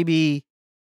if maybe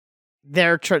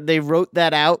they wrote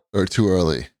that out. Or too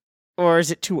early. Or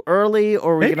is it too early?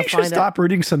 Or are we going to find out? Stop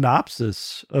reading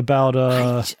synopsis about,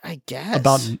 I guess.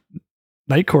 About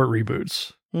Night Court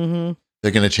reboots. Mm-hmm.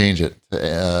 They're going to change it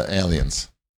to aliens.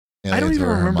 I don't even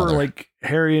remember, like,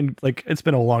 Harry and, like, it's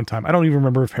been a long time. I don't even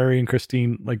remember if Harry and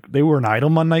Christine, like, they were an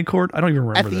item on Night Court. I don't even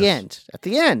remember At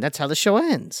the end. That's how the show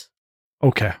ends.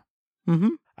 Okay. Mm-hmm.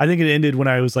 I think it ended when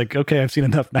I was like, okay, I've seen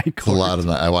enough Night Court.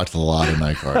 I watched a lot of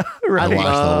Night Court. Really? I watched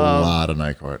a lot of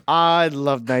Night Court. I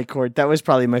love Night Court. That was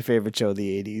probably my favorite show of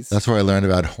the 80s. That's where I learned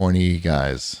about horny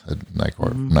guys at Night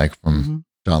Court. Mm-hmm. From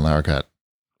John Larroquette.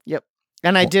 Yep.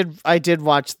 And I did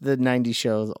watch the 90s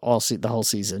show the whole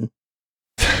season.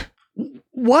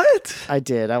 What? I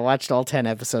did. I watched all 10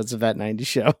 episodes of that 90s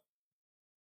show.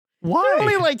 Why? They're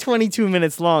only like 22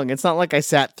 minutes long. It's not like I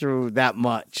sat through that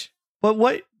much. But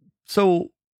what?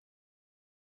 So,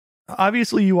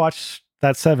 obviously you watched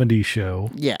that 70s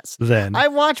show. Yes. Then. I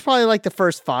watched probably like the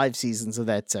first 5 seasons of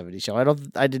that 70s show.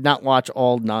 I did not watch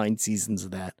all 9 seasons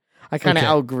of that. I kind of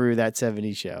outgrew that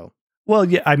 70s show. Well,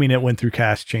 yeah, I mean, it went through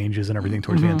cast changes and everything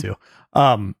towards the end too.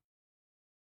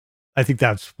 I think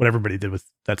that's what everybody did with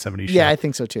that 70s show. Yeah, I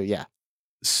think so too. Yeah.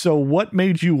 So what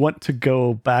made you want to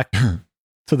go back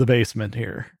to the basement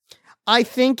here? I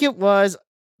think it was,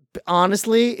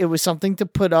 honestly, it was something to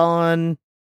put on.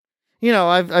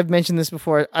 I've mentioned this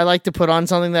before. I like to put on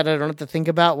something that I don't have to think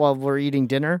about while we're eating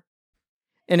dinner.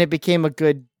 And it became a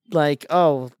good, like,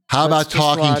 oh. How about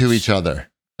talking to each other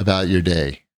about your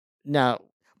day? No.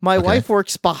 My wife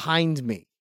works behind me.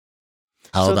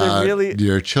 How about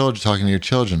your children, talking to your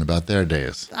children about their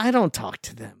days? I don't talk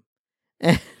to them.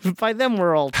 By them,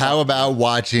 we're all talking. How about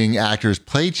watching actors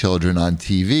play children on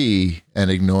TV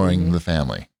and ignoring the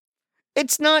family?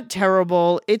 It's not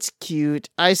terrible. It's cute.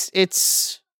 It's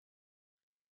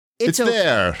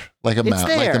there, like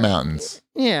like the mountains.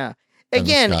 Yeah.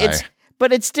 Again,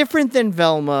 it's different than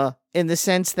Velma in the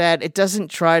sense that it doesn't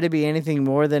try to be anything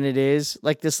more than it is.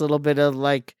 Like this little bit of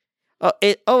like,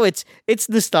 it's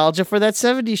nostalgia for that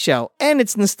 70s show, and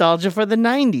it's nostalgia for the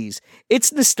 90s.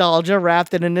 It's nostalgia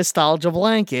wrapped in a nostalgia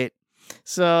blanket.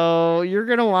 So you're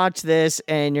gonna watch this,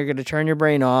 and you're gonna turn your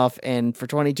brain off, and for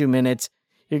 22 minutes,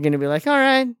 you're gonna be like, all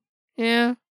right,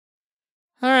 yeah,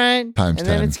 all right, times and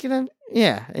 10. then it's gonna,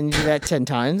 and you do that 10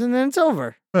 times, and then it's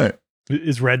over. Right?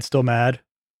 Is Red still mad?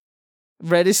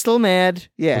 Red is still mad.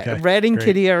 Yeah, okay, Red and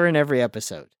Kitty are in every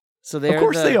episode. So of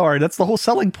course they are. That's the whole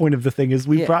selling point of the thing is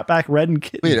we brought back Red and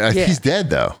Kitty. Wait, he's dead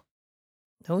though.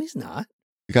 No, he's not.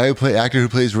 The actor who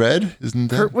plays Red isn't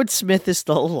dead. Kurtwood Smith is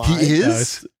still alive. He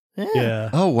is.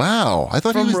 Yeah. Oh wow! I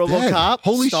thought he was RoboCop, dead.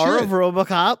 Holy star shit! of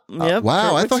RoboCop. Yep.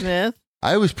 Wow! Kurtwood Smith.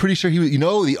 I was pretty sure he was.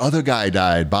 The other guy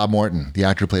died. Bob Morton, the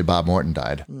actor who played Bob Morton,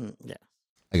 died. Yeah.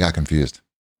 I got confused.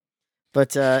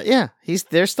 But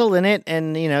they're still in it,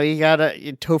 and you got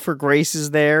Topher Grace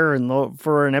is there and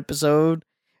for an episode,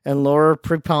 and Laura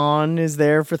Prepon is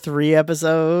there for 3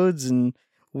 episodes, and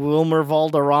Wilmer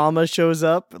Valderrama shows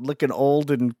up looking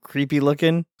old and creepy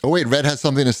looking. Oh wait, Red has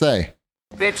something to say.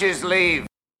 Bitches leave.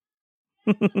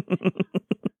 All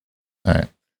right.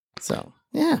 So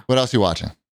yeah. What else are you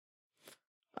watching?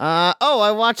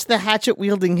 I watched the hatchet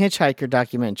wielding hitchhiker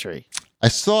documentary. I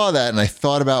saw that and I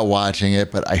thought about watching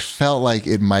it, but I felt like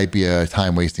it might be a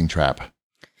time-wasting trap.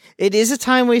 It is a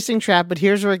time-wasting trap, but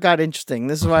here's where it got interesting.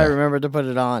 This is why I remembered to put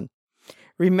it on.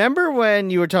 Remember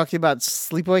when you were talking about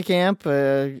sleepaway camp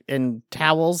and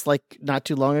towels like not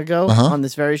too long ago on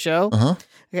this very show? Uh-huh.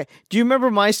 Okay. Do you remember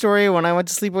my story when I went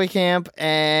to sleepaway camp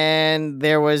and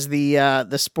there was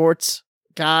the sports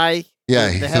guy? Yeah,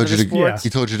 he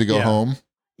told you to go home.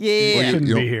 Yeah. You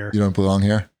shouldn't be here. You don't belong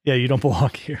here. Yeah, you don't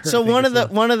belong here. So one of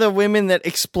the women that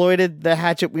exploited the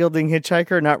hatchet wielding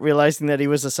hitchhiker, not realizing that he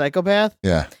was a psychopath,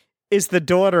 is the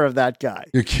daughter of that guy.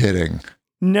 You're kidding.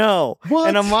 No. What?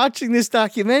 And I'm watching this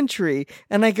documentary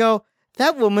and I go,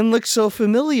 that woman looks so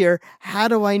familiar. How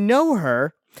do I know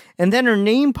her? And then her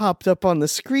name popped up on the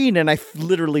screen and I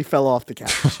literally fell off the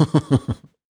couch.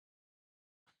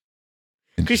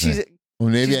 Because she's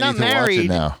maybe she's I not need to married,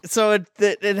 watch it now. So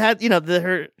it had,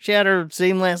 she had her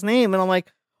same last name, and I'm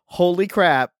like, holy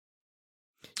crap.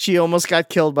 She almost got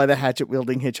killed by the hatchet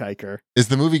wielding hitchhiker. Is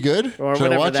the movie good? Or Should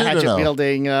whatever, I watch the it hatchet or no?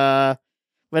 wielding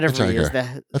whatever he is.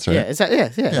 That's right. Yeah,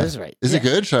 that's right. Is it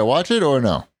good? Should I watch it or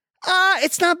no?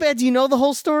 It's not bad. Do you know the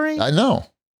whole story? I know.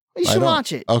 You should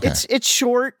watch it. Okay. It's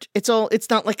short. It's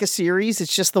not like a series.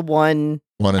 It's just the one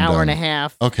and hour done. and a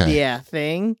half. Okay. Yeah,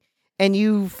 thing. And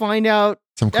you find out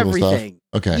Some cool everything.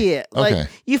 stuff. Okay. Yeah. Like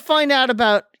you find out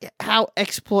about how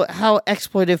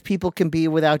exploitive people can be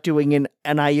without doing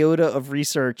an iota of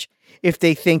research if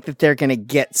they think that they're going to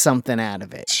get something out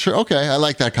of it. Sure. Okay. I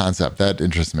like that concept. That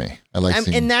interests me. I like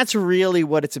seeing. And that's really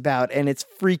what it's about. And it's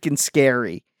freaking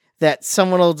scary that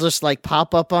someone will just like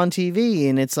pop up on TV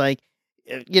and it's like,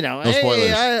 No spoilers.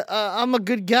 hey, I'm a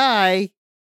good guy.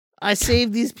 I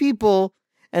saved these people.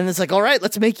 And it's like, all right,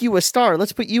 let's make you a star.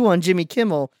 Let's put you on Jimmy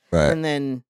Kimmel. Right. And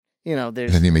then, there's. And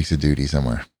then he makes a duty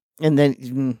somewhere. And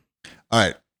then. All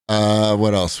right.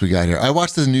 What else we got here? I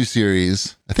watched this new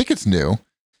series. I think it's new.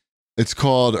 It's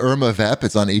called Irma Vep.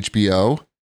 It's on HBO.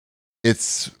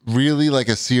 It's really like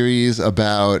a series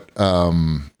about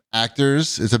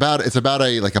actors. It's about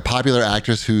a popular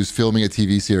actress who's filming a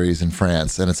TV series in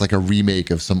France, and it's like a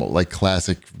remake of some like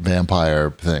classic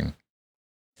vampire thing.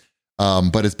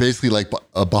 But it's basically like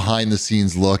a behind the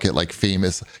scenes look at like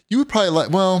famous. You would probably like.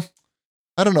 Well,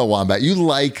 I don't know, Wombat. You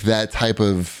like that type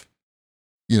of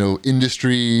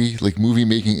industry, like movie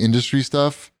making industry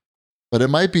stuff. But it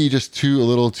might be just a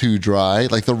little too dry.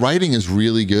 Like the writing is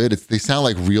really good. They sound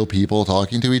like real people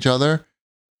talking to each other,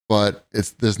 but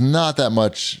there's not that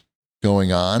much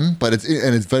going on. But it's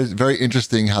very, very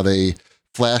interesting how they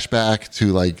flash back to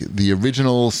like the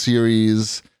original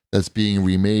series that's being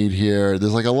remade here.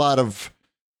 There's like a lot of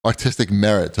artistic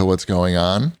merit to what's going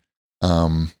on,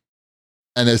 and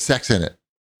there's sex in it.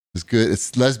 It's good.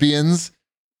 It's lesbians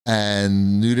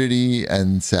and nudity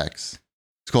and sex.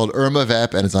 It's called Irma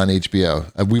Vep, and it's on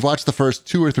HBO. We've watched the first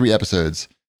 2 or 3 episodes,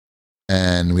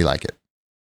 and we like it.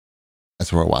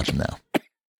 That's what we're watching now.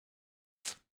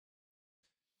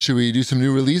 Should we do some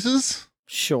new releases?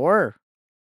 Sure.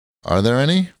 Are there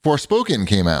any? Forspoken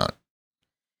came out.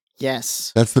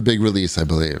 Yes. That's the big release, I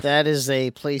believe. That is a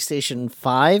PlayStation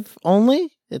 5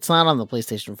 only? It's not on the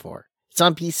PlayStation 4. It's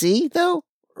on PC, though?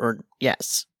 Or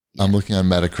yes. I'm looking on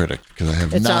Metacritic because I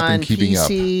have not been keeping up. It's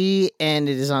on PC, and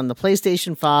it is on the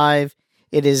PlayStation 5.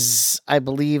 It is, I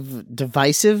believe,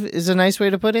 divisive is a nice way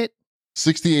to put it.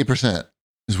 68%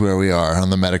 is where we are on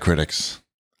the Metacritics.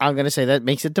 I'm going to say that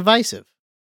makes it divisive.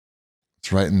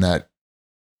 It's right in that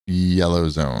yellow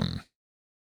zone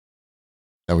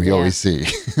that we always see.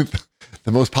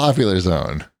 The most popular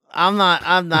zone. I'm not.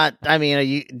 I mean, are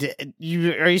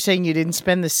you saying you didn't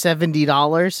spend the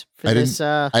 $70 for this?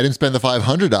 I didn't spend the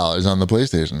 $500 on the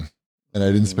PlayStation, and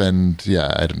I didn't spend.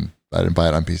 Yeah, I didn't buy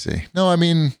it on PC. No, I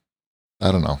mean,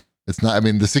 I don't know. It's not. I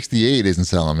mean, the 68 isn't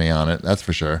selling me on it. That's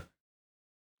for sure.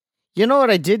 You know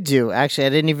what I did do? Actually,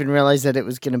 I didn't even realize that it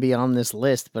was going to be on this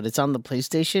list, but it's on the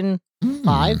PlayStation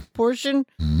 5 portion,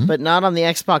 but not on the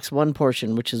Xbox One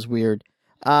portion, which is weird.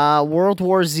 World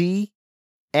War Z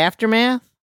Aftermath.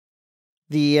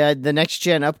 The next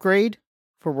gen upgrade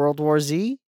for World War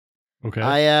Z. Okay.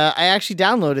 I actually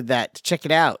downloaded that to check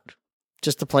it out,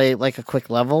 just to play like a quick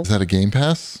level. Is that a Game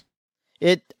Pass?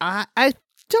 I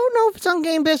don't know if it's on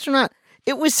Game Pass or not.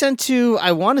 It was sent to,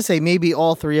 I want to say maybe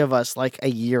all 3 of us like a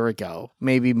year ago,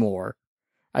 maybe more.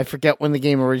 I forget when the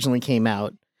game originally came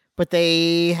out, but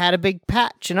they had a big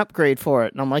patch and upgrade for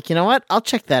it, and I'm like, you know what? I'll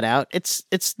check that out. It's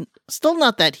still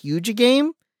not that huge a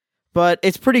game, but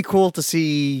it's pretty cool to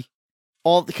see.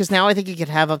 Because now I think you could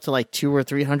have up to like 200 or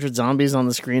 300 zombies on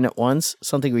the screen at once,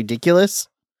 something ridiculous.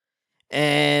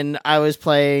 And I was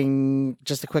playing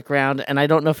just a quick round, and I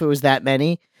don't know if it was that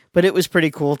many, but it was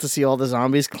pretty cool to see all the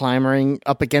zombies clambering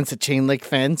up against a chain link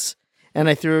fence. And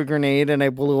I threw a grenade and I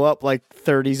blew up like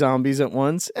 30 zombies at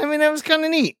once. I mean, that was kind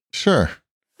of neat. Sure.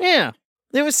 Yeah,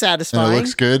 it was satisfying. And it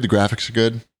looks good. The graphics are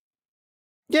good.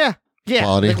 Yeah,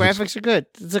 Quality. The graphics are good.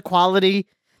 It's a quality.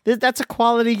 That's a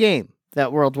quality game.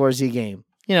 That World War Z game.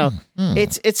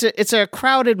 It's a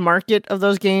crowded market of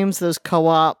those games, those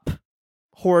co-op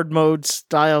horde mode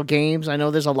style games. I know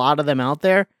there's a lot of them out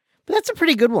there, but that's a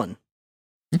pretty good one.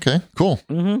 Okay, cool.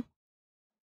 Mm-hmm.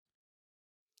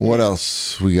 What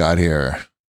else we got here?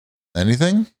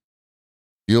 Anything?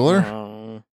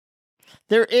 Bueller?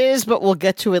 There is, but we'll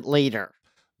get to it later.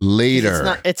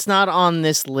 It's not on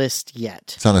this list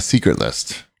yet. It's on a secret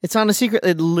list. It's on a secret.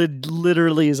 It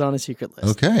literally is on a secret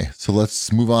list. Okay, so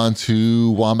let's move on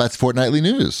to Wombat's Fortnightly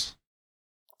News.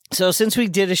 So since we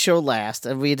did a show last,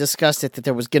 and we discussed it, that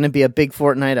there was going to be a big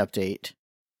Fortnite update.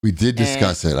 We did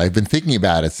discuss it. I've been thinking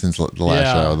about it since the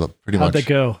last show. Pretty much. How'd that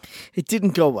go? It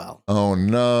didn't go well. Oh,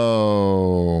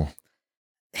 no.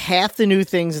 Half the new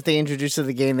things that they introduced to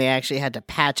the game, they actually had to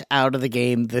patch out of the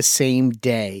game the same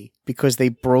day because they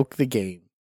broke the game.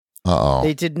 Uh-oh.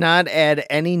 They did not add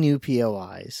any new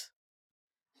POIs.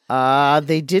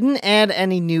 They didn't add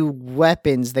any new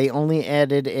weapons. They only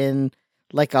added in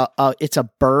like it's a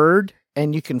bird,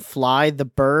 and you can fly the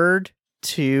bird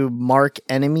to mark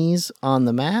enemies on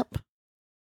the map.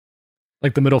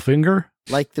 Like the middle finger?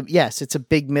 Yes, it's a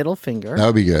big middle finger. That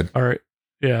would be good. All right.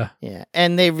 Yeah. Yeah,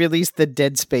 and they released the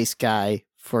Dead Space guy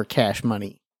for cash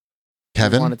money.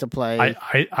 Kevin? I wanted to play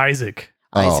Isaac.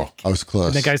 Isaac. Oh, I was close.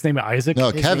 And that guy's name is Isaac? No,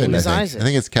 His Kevin, name I is think. Isaac. I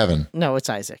think it's Kevin. No, it's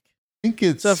Isaac. I think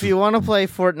it's... So if you want to play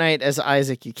Fortnite as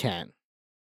Isaac, you can.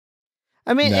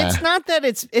 I mean, Nah. it's not that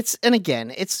it's and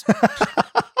again, it's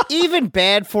even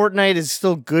bad Fortnite is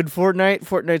still good Fortnite.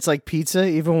 Fortnite's like pizza,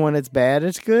 even when it's bad,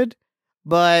 it's good.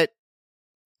 But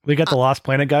We got the Lost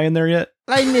Planet guy in there yet?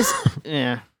 I miss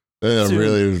yeah. They're Soon.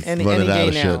 really Any running out day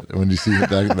of now. shit when you see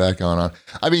that going on.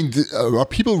 I mean, are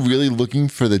people really looking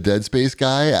for the Dead Space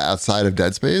guy outside of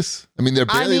Dead Space? I mean, they're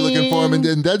barely looking for him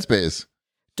in Dead Space.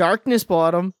 Darkness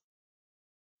bought him.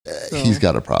 He's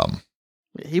got a problem.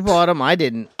 He bought him. I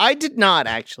didn't. I did not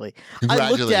actually.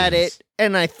 I looked at it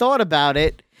and I thought about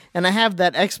it, and I have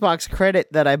that Xbox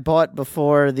credit that I bought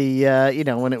before the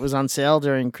when it was on sale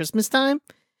during Christmas time,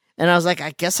 and I was like,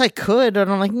 I guess I could,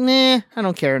 and I'm like, nah, I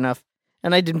don't care enough,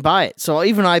 and I didn't buy it. So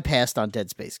even I passed on Dead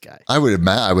Space guy. I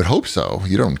would hope so.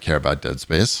 You don't care about Dead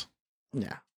Space.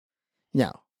 Yeah,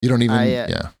 no. You don't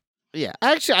even. Yeah,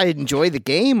 actually, I enjoy the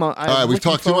game. All right, we've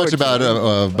talked too much about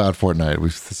Fortnite.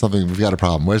 We've got a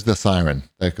problem. Where's the siren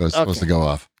that supposed to go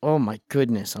off? Oh my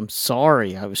goodness, I'm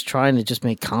sorry. I was trying to just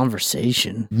make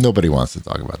conversation. Nobody wants to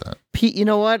talk about that. Pete, you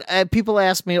know what? People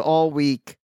asked me all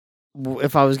week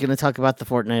if I was going to talk about the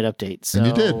Fortnite update. So And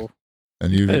you did.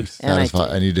 And you Did.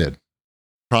 satisfied. And you did.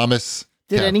 Promise.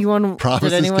 Did count. anyone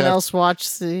Promises kept. else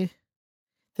watch the?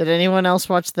 Did anyone else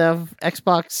watch the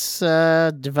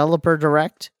Xbox Developer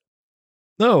Direct?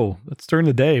 No, it's during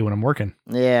the day when I'm working.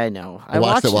 Yeah, I know. I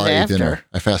watched it while I ate after. dinner.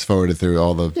 I fast forwarded through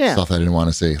all the stuff I didn't want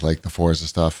to see, like the Forza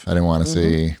stuff. I didn't want to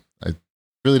see. I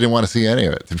really didn't want to see any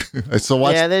of it. I still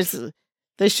watched. Yeah,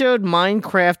 they showed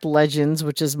Minecraft Legends,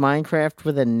 which is Minecraft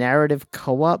with a narrative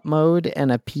co-op mode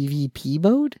and a PvP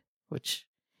mode, which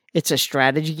it's a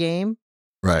strategy game.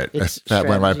 Right. It's That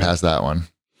went right strategy. past that one.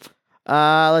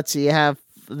 Let's see. You have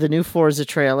the new Forza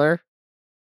trailer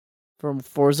from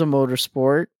Forza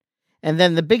Motorsport. And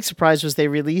then the big surprise was they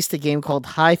released a game called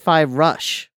Hi-Fi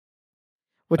Rush,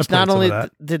 which not only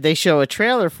did they show a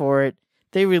trailer for it,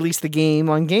 they released the game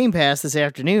on Game Pass this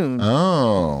afternoon,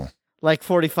 Oh. like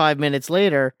 45 minutes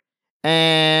later.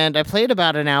 And I played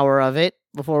about an hour of it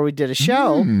before we did a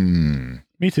show.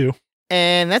 Me too.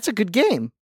 And that's a good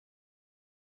game.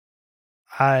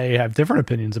 I have different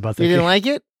opinions about that You didn't game. like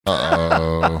it?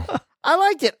 Uh-oh. I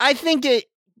liked it. I think it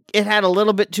had a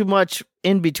little bit too much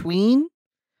in between.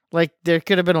 Like, there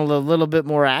could have been a little bit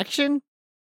more action.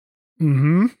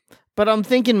 Mm-hmm. But I'm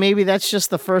thinking maybe that's just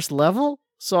the first level.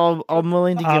 So I'm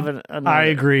willing to give it another. I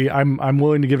agree. I'm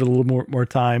willing to give it a little more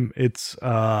time. It's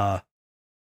I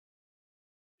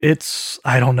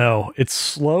don't know. It's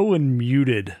slow and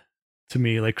muted to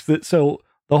me. Like so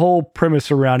the whole premise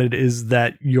around it is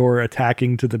that you're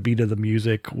attacking to the beat of the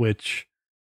music, which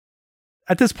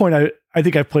at this point I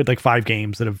think I've played like 5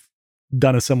 games that have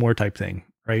done a similar type thing,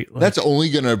 right? Like, That's only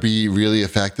going to be really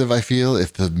effective, I feel,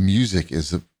 if the music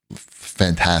is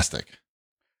fantastic.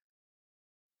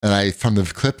 And from the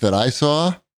clip that I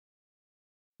saw,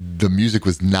 the music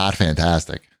was not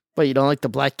fantastic. But you don't like the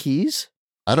Black Keys?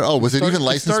 I don't know. Was it even it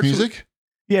licensed starts music?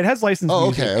 Yeah, it has licensed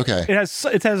music. Okay.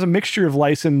 It has a mixture of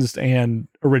licensed and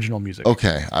original music.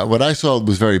 Okay. What I saw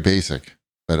was very basic,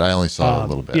 but I only saw a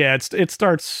little bit. Yeah, it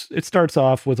starts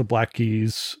off with a Black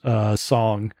Keys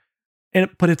song,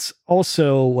 but it's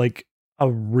also like a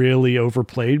really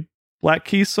overplayed Black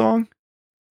Keys song.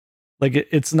 Like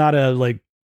it's not a like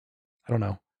I don't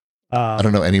know. I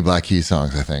don't know any Black Keys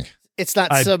songs, I think. It's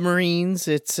not Submarines.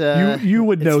 It's you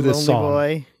would know this Lonely song.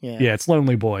 Boy. Yeah, it's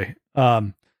Lonely Boy.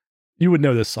 You would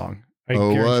know this song. I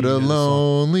Oh, guarantee what you a know this song.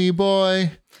 lonely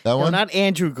boy. That No, one? not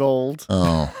Andrew Gold.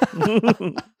 Oh,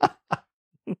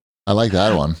 I like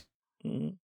that one.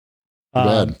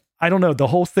 Bad. I don't know. The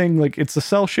whole thing, like it's a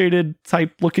cell shaded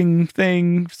type looking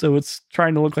thing, so it's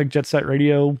trying to look like Jet Set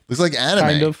Radio. Looks like anime.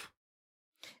 Kind of.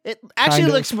 It actually Kind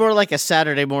of. looks more like a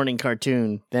Saturday morning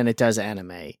cartoon than it does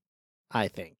anime, I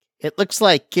think. It looks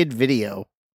like Kid Video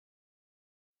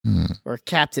or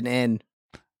Captain N.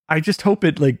 I just hope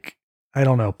it like I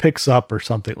don't know picks up or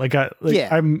something.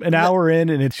 I'm an hour in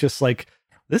and it's just like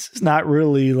this is not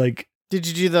really like. Did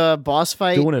you do the boss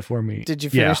fight? Doing it for me. Did you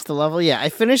finish the level? Yeah, I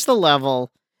finished the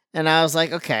level and I was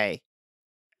like, okay,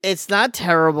 it's not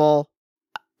terrible.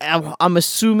 I'm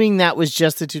assuming that was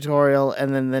just a tutorial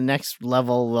and then the next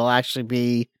level will actually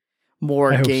be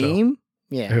more game. So.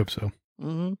 Yeah. I hope so.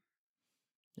 Mm-hmm.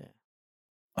 Yeah.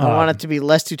 I want it to be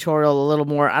less tutorial, a little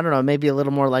more, I don't know, maybe a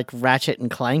little more like Ratchet and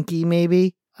Clanky,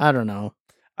 maybe. I don't know.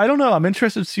 I'm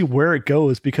interested to see where it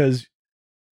goes because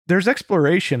there's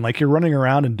exploration, like you're running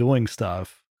around and doing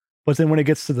stuff. But then when it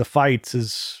gets to the fights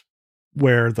is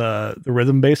where the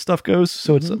rhythm-based stuff goes.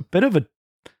 So it's a bit of a,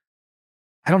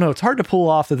 I don't know, it's hard to pull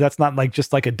off that's not like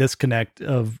just like a disconnect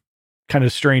of kind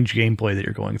of strange gameplay that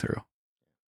you're going through.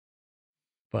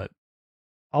 But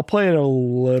I'll play it a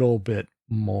little bit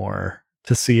more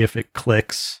to see if it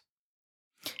clicks.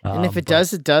 And if it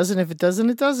does, it does. And if it doesn't,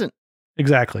 it doesn't.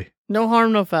 Exactly. No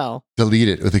harm, no foul. Delete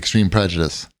it with extreme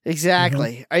prejudice.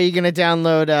 Exactly. Are you going to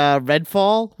download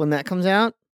Redfall when that comes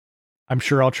out? I'm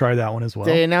sure I'll try that one as well.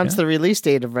 They announced the release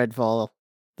date of Redfall.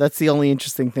 That's the only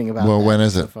interesting thing about it. Well, when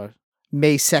is it?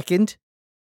 May 2nd.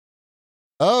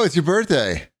 Oh, it's your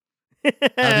birthday.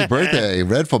 Happy birthday,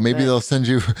 Redfall. Maybe they'll send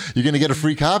you, you're going to get a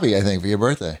free copy, I think, for your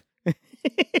birthday.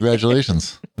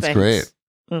 Congratulations. That's great.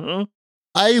 Mm-hmm.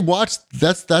 I watched,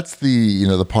 that's the,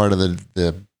 the part of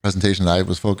the presentation that I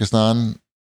was focused on.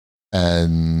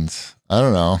 And I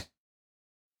don't know.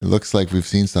 It looks like we've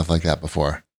seen stuff like that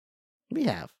before. We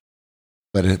have.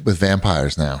 But with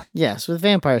vampires now. Yes, with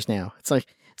vampires now. It's like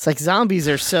zombies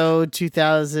are so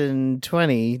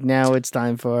 2020. Now it's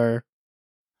time for.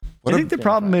 I think the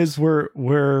problem is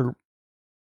we're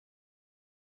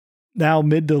now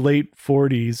mid to late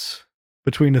 40s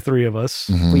between the three of us.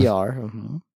 Mm-hmm. We are.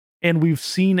 Mm-hmm. And we've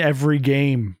seen every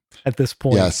game at this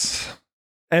point. Yes.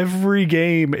 Every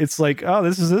game. It's like, oh,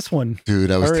 this is this one.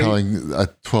 Dude, I was telling a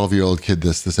 12-year-old kid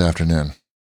this afternoon.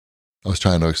 I was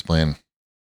trying to explain.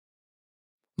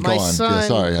 My Go on. son. Yeah,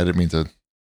 sorry, I didn't mean to.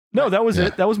 No, that was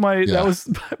it. That was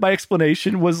my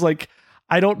explanation was like,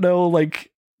 I don't know,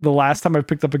 like the last time I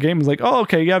picked up a game was like, oh,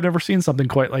 okay, yeah, I've never seen something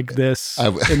quite like this.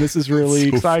 And this is really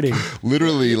exciting.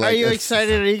 Literally, like. Are you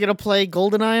excited? Are you going to play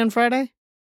GoldenEye on Friday?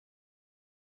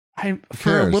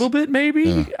 For a little bit, maybe.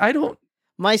 Yeah. I don't.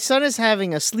 My son is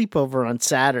having a sleepover on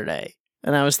Saturday,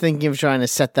 and I was thinking of trying to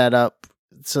set that up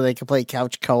so they could play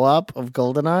couch co-op of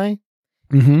GoldenEye.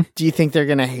 Mm-hmm. Do you think they're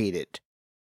going to hate it?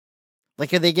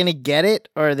 Like, are they going to get it,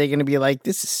 or are they going to be like,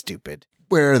 this is stupid?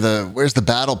 Where's the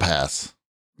battle pass?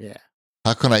 Yeah.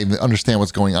 How can I even understand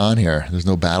what's going on here? There's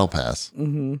no battle pass.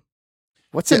 Mm-hmm.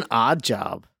 What's an odd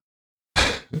job?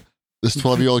 This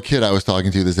 12-year-old kid I was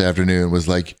talking to this afternoon was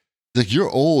like, you're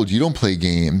old. You don't play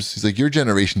games. He's like, your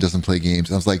generation doesn't play games.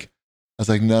 And I was like,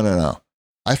 no.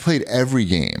 I've played every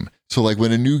game. So like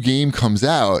when a new game comes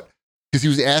out, because he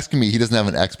was asking me, he doesn't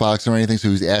have an Xbox or anything. So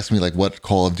he was asking me like what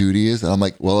Call of Duty is. And I'm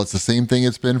like, well, it's the same thing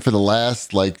it's been for the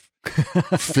last like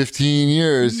 15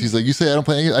 years. He's like, you say I don't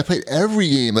play any games? I played every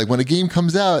game. Like when a game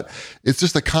comes out, it's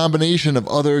just a combination of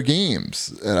other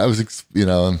games. And I was,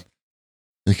 the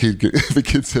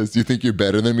kid says, do you think you're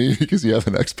better than me because you have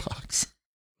an Xbox?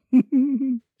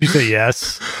 You say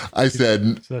yes. I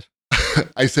said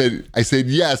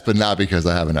yes, but not because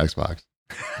I have an Xbox.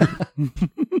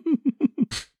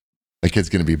 That kid's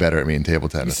going to be better at me in table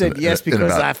tennis. You said yes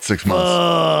because I 6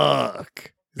 months.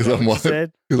 Fuck. Because I'm what?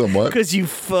 Because I'm what? Because you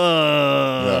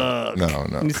fuck.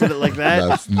 No. You said it like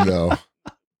that? No.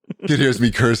 Kid hears me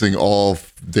cursing all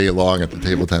day long at the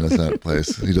table tennis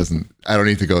place. He doesn't. I don't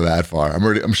need to go that far.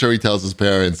 I'm sure he tells his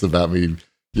parents about me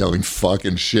yelling fuck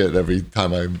and shit every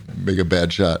time I make a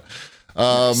bad shot.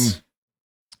 Yes.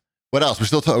 What else? We're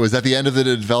still talking. Was that the end of the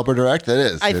developer direct? That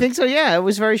is. I think so, yeah. It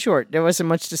was very short. There wasn't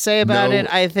much to say about it.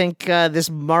 I think this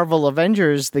Marvel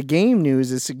Avengers, the game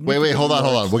news is significant. Wait, hold on.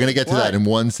 We're going to get to that in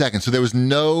 1 second. So there was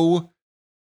no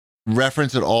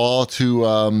reference at all to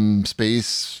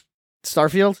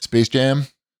Starfield? Space Jam?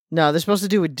 No, they're supposed to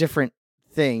do a different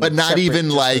thing. But not even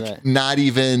like,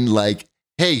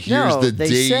 hey, here's the date.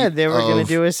 They said they were going to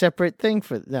do a separate thing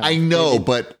for them. I know,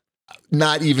 but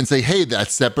not even say, hey, that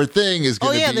separate thing is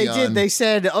going to be they did. They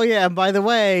said, oh, yeah, and by the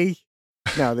way.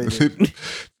 No, they didn't.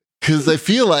 Because I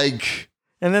feel like.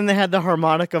 And then they had the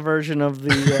harmonica version of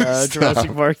the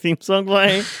Jurassic Park theme song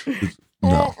playing.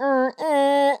 No.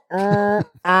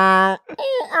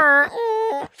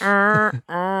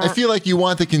 I feel like you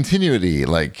want the continuity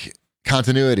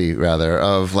rather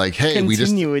of like, hey,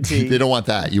 continuity. They don't want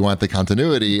that. You want the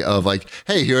continuity of like,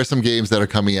 hey, here are some games that are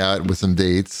coming out with some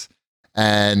dates.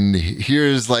 And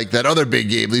here's like that other big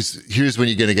game. At least here's when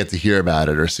you're going to get to hear about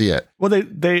it or see it. Well,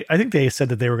 I think they said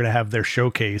that they were going to have their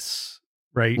showcase,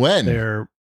 right? When? Their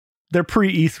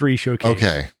pre E3 showcase.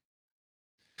 Okay.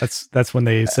 That's when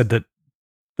they said that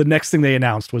the next thing they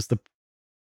announced was the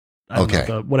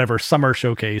whatever summer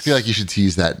showcase. I feel like you should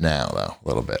tease that now though, a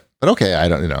little bit. But okay, I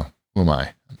don't, who am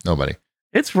I? Nobody.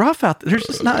 It's rough out there. There's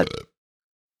just not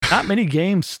many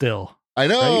games still. I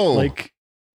know. Right? Like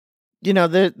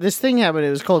this thing happened.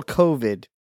 It was called COVID.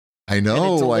 I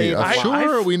know.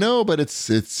 Sure, we know, but it's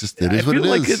just it is what it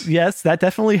is. Yes, that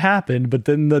definitely happened. But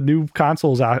then the new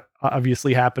consoles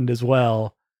obviously happened as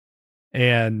well,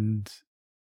 and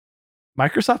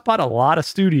Microsoft bought a lot of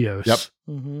studios. Yep.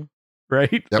 Mm-hmm.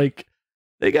 Right. Yep. Like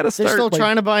they got to start. They're still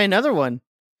trying to buy another one.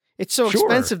 It's so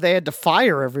expensive they had to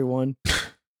fire everyone.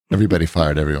 Everybody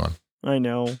fired everyone. I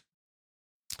know.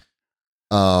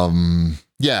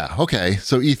 Yeah. Okay.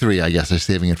 So E3, I guess they're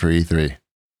saving it for E3.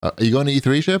 Are you going to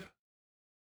E3, Chip?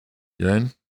 You're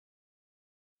in?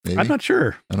 Maybe? I'm not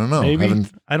sure. I don't know. Maybe.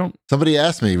 I don't. Somebody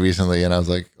asked me recently, and I was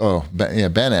like, "Oh,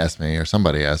 Ben asked me, or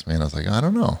somebody asked me," and I was like, "I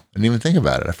don't know. I didn't even think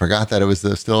about it. I forgot that it was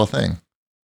still a thing."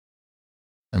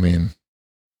 I mean,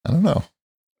 I don't know.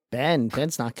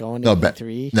 Ben's not going to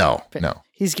E3. No.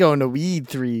 He's going to Weed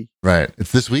 3. Right.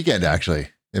 It's this weekend, actually,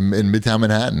 in Midtown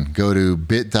Manhattan. Go to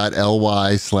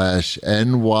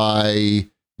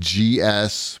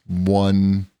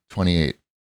bit.ly/NYGS128.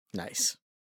 Nice.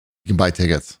 You can buy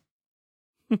tickets.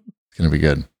 It's going to be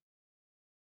good.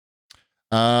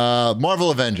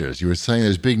 Marvel Avengers. You were saying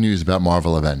there's big news about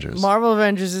Marvel Avengers. Marvel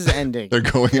Avengers is ending. They're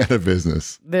going out of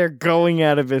business.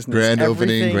 Grand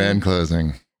opening, grand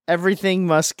closing. Everything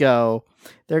must go.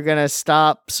 They're going to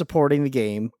stop supporting the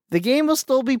game. The game will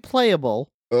still be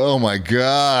playable. Oh my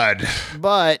God.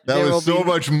 But that was so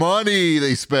much money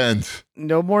they spent.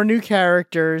 No more new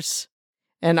characters.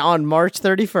 And on March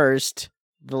 31st,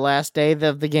 the last day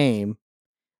of the game,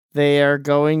 they are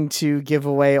going to give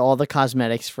away all the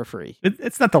cosmetics for free.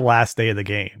 It's not the last day of the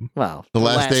game. Well, the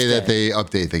last day that they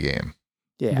update the game.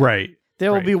 Yeah. Right.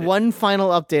 There will be one final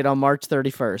update on March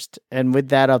 31st. And with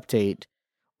that update,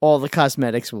 all the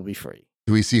cosmetics will be free.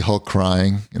 Do we see Hulk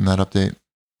crying in that update?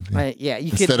 Yeah,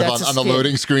 you instead could, of on the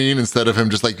loading screen, instead of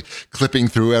him just like clipping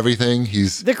through everything,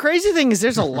 The crazy thing is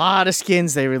there's a lot of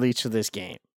skins they released for this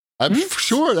game. I'm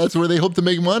sure that's where they hope to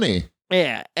make money.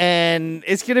 Yeah, and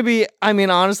it's going to be,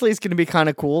 honestly, it's going to be kind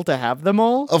of cool to have them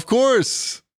all. Of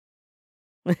course.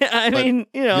 They were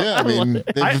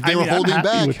holding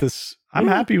back. I'm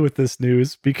happy with this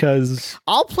news because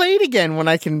I'll play it again when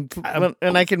I can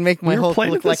make my Hulk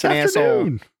look like an asshole.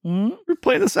 Mm-hmm. We're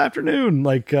playing this afternoon.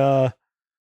 Like, I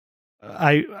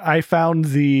found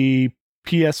the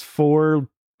PS4,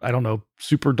 I don't know,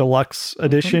 Super Deluxe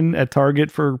Edition at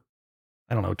Target for,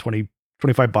 I don't know,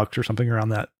 $25 or something around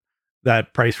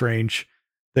that price range,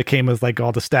 that came with like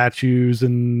all the statues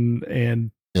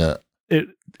and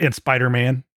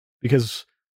Spider-Man, because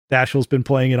Dashiell's been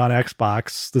playing it on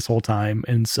Xbox this whole time,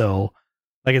 and so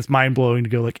like it's mind blowing to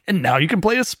go like, and now you can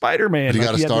play as Spider-Man. But you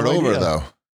got to start over though.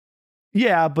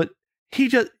 Yeah, but he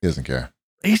doesn't care.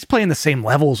 He's playing the same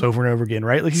levels over and over again,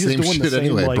 right? Like he's same just doing shit the same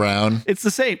anyway. like, Brown. It's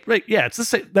the same, right? Yeah, it's the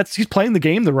same. He's playing the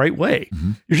game the right way.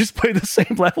 Mm-hmm. You're just playing the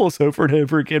same levels over and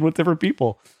over again with different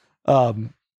people.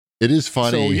 It is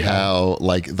funny how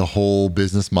like the whole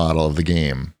business model of the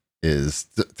game is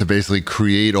to basically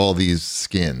create all these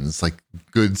skins, like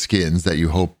good skins that you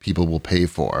hope people will pay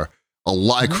for.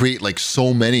 Create like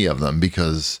so many of them,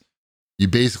 because you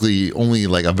basically only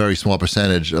like a very small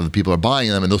percentage of the people are buying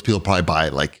them, and those people probably buy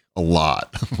like a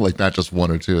lot, like not just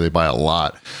one or two, they buy a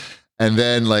lot. And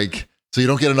then like, so you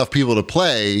don't get enough people to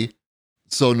play,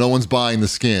 so no one's buying the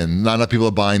skin. Not enough people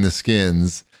are buying the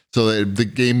skins. So the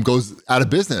game goes out of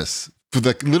business.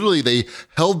 Literally, they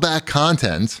held back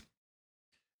content,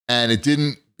 and it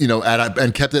didn't,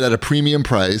 and kept it at a premium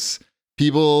price.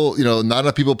 People, not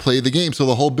enough people played the game, so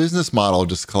the whole business model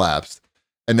just collapsed.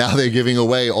 And now they're giving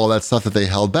away all that stuff that they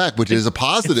held back, which is a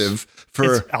positive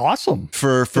it's awesome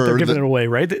for they're giving it away,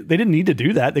 right? They didn't need to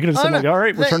do that. They could have said like, all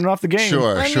right, we're turning off the game.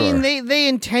 Sure. I mean, they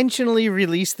intentionally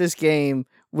released this game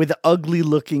with ugly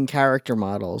looking character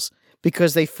models,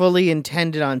 because they fully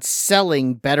intended on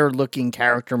selling better looking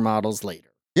character models later.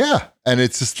 Yeah. And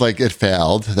it's just like, it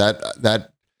failed. That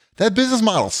business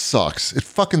model sucks. It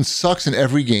fucking sucks in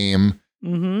every game.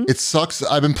 Mm-hmm. It sucks.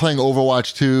 I've been playing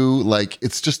Overwatch 2. Like,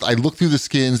 it's just, I look through the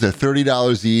skins. They're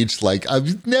 $30 each. Like, I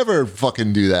would never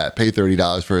fucking do that. Pay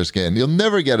 $30 for a skin. You'll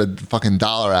never get a fucking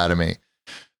dollar out of me.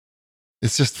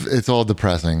 It's all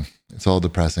depressing. It's all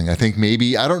depressing. I think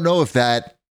maybe, I don't know if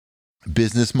that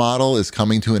business model is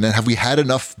coming to an end. Have we had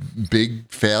enough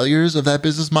big failures of that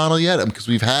business model yet? Because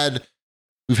we've had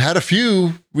a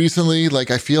few recently.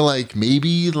 Like, I feel like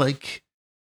maybe like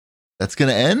that's going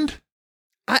to end.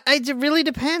 It really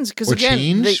depends, because or again,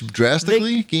 change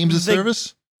drastically. Games as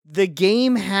service. The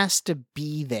game has to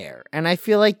be there, and I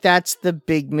feel like that's the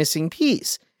big missing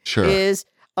piece. Sure, is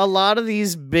a lot of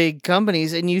these big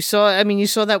companies, and you saw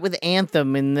that with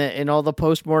Anthem in all the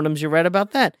postmortems you read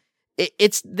about that.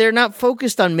 They're not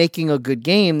focused on making a good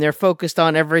game. They're focused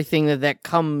on everything that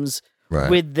comes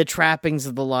with the trappings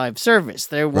of the live service.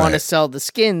 They want to sell the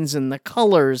skins and the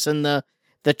colors and the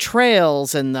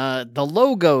trails and the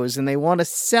logos, and they want to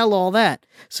sell all that.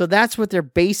 So that's what they're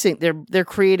basing. They're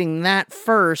creating that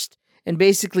first, and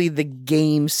basically the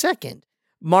game second.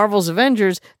 Marvel's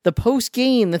Avengers, the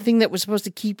post-game, the thing that was supposed to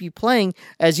keep you playing,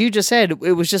 as you just said,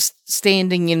 it was just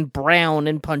standing in brown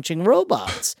and punching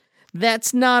robots.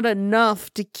 That's not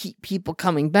enough to keep people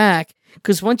coming back,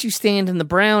 because once you stand in the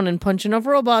brown and punch enough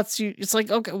robots, it's like,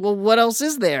 okay, well, what else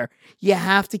is there? You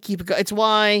have to keep it going. It's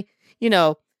why,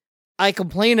 I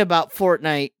complain about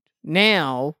Fortnite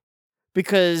now,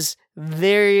 because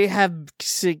they have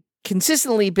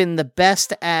consistently been the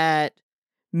best at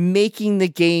making the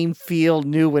game feel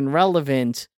new and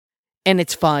relevant, and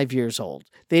it's 5 years old.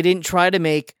 They didn't try to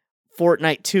make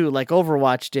Fortnite 2 like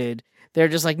Overwatch did. They're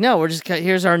just like, no,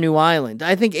 here's our new island.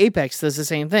 I think Apex does the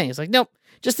same thing. It's like, nope,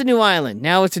 just a new island.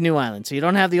 Now it's a new island, so you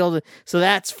don't have the old. So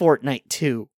that's Fortnite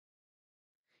 2.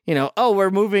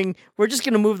 We're just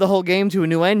going to move the whole game to a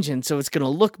new engine, so it's going to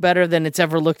look better than it's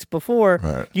ever looked before.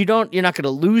 Right. You're not going to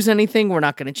lose anything. We're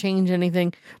not going to change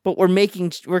anything, but we're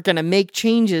going to make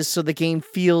changes so the game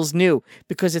feels new,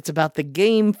 because it's about the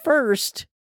game first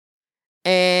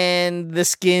and the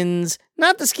skins,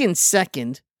 not the skins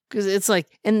second, because it's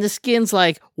like, and the skins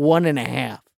like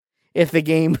 1.5. If the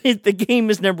game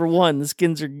is number 1, the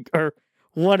skins are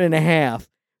 1.5,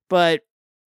 but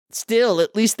still,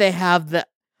 at least they have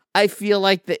I feel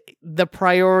like the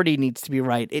priority needs to be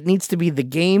right. It needs to be the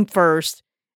game first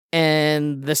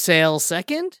and the sales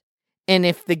second. And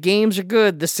if the games are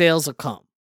good, the sales will come.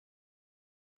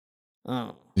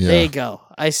 Oh, yeah. There you go.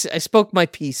 I spoke my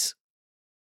piece.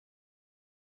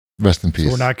 Rest in peace.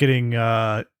 So we're not getting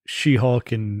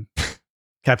She-Hulk and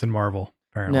Captain Marvel,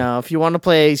 apparently. No, if you want to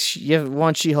play, you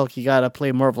want She-Hulk, you got to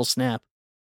play Marvel Snap.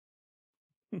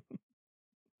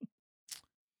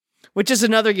 Which is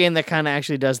another game that kind of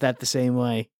actually does that the same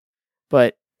way,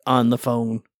 but on the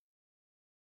phone.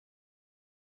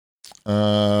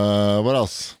 What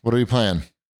else? What are you playing?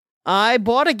 I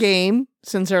bought a game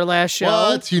since our last show.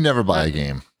 What? You never buy a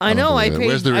game. I know.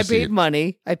 Where's the receipt? I paid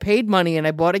money. I paid money, and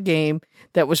I bought a game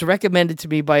that was recommended to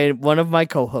me by one of my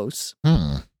co-hosts.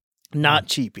 Not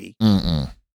cheapy. I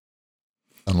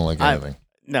don't like anything.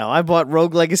 I bought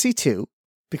Rogue Legacy 2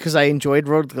 because I enjoyed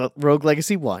Rogue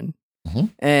Legacy 1. Mm-hmm.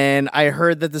 And I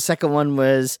heard that the second one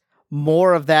was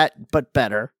more of that, but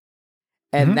better.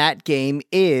 And that game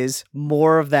is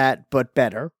more of that, but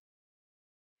better.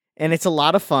 And it's a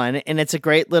lot of fun, and it's a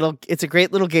great little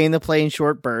game to play in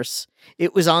short bursts.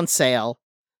 It was on sale.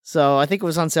 So I think it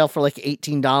was on sale for like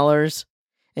 $18.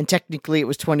 And technically it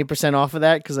was 20% off of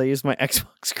that because I used my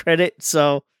Xbox credit.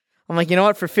 So I'm like, you know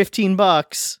what? For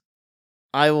 $15,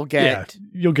 I will get... Yeah,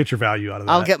 you'll get your value out of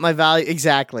that. I'll get my value.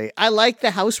 Exactly. I like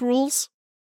the house rules.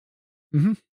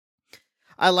 Mm-hmm.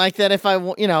 I like that if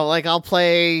I'll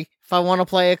play... If I want to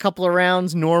play a couple of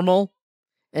rounds normal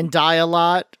and die a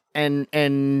lot and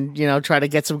try to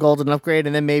get some golden upgrade,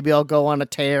 and then maybe I'll go on a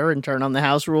tear and turn on the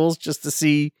house rules just to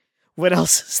see what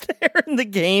else is there in the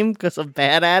game because I'm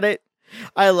bad at it.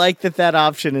 I like that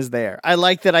option is there. I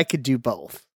like that I could do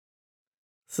both.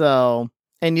 So,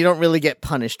 and you don't really get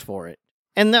punished for it.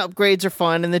 And the upgrades are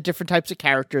fun, and the different types of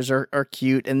characters are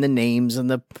cute, and the names and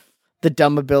the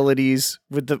dumb abilities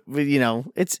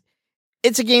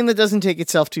it's a game that doesn't take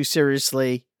itself too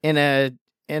seriously in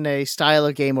a style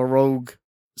of game, a rogue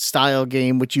style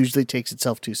game, which usually takes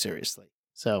itself too seriously.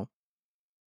 So,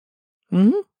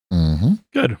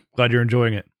 Good. Glad you're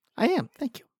enjoying it. I am.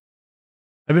 Thank you.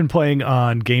 I've been playing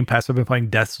on Game Pass. I've been playing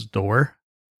Death's Door.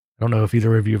 I don't know if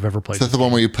either of you have ever played. Is that the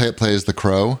one where you play as the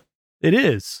crow? It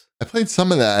is. I played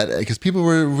some of that because people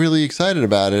were really excited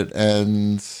about it,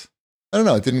 and I don't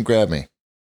know, it didn't grab me.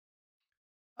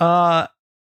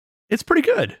 It's pretty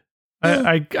good.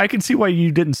 Yeah. I can see why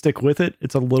you didn't stick with it.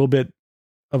 It's a little bit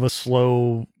of a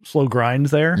slow grind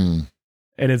there, and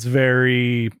it's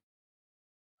very,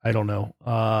 I don't know.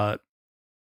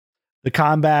 The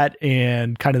combat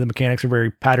and kind of the mechanics are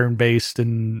very pattern based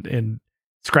and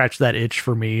scratch that itch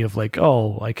for me of like,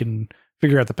 oh, I can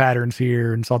figure out the patterns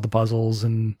here and solve the puzzles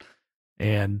and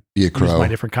be a crow. Use my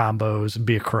different combos and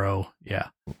be a crow. Yeah.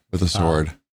 With a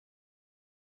sword.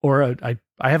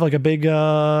 I have like a big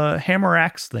hammer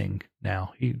axe thing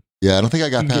now. I don't think I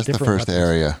got past the first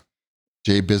area.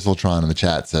 Jay Bizzletron in the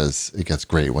chat says it gets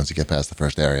great once you get past the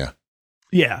first area.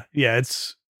 Yeah.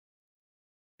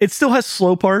 It still has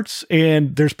slow parts,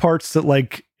 and there's parts that,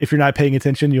 like, if you're not paying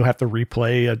attention, you'll have to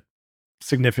replay a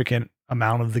significant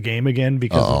amount of the game again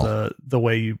because of the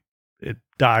way it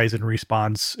dies and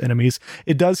respawns enemies.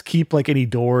 It does keep like any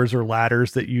doors or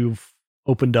ladders that you've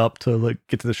opened up to like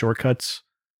get to the shortcuts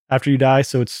after you die,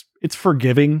 so it's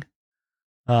forgiving.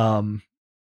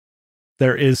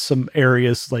 There is some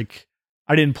areas like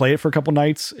I didn't play it for a couple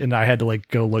nights, and I had to like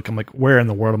go look. I'm like, where in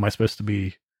the world am I supposed to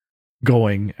be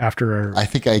going after? I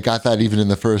think I got that even in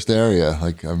the first area,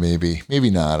 like maybe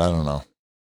not. I don't know.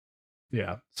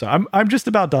 Yeah, so I'm just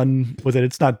about done with it.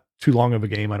 It's not too long of a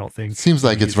game, I don't think. Seems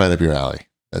like it's right up your alley.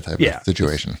 That type of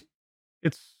situation.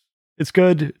 It's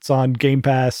good. It's on Game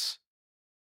Pass.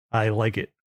 I like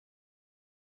it.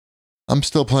 I'm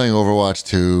still playing Overwatch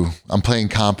 2. I'm playing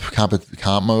comp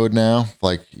mode now,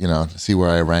 like, to see where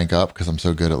I rank up because I'm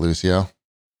so good at Lucio.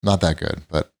 Not that good,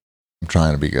 but I'm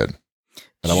trying to be good.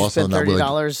 And I'm also not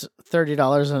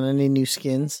 $30 on any new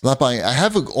skins. Not buying. I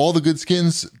have all the good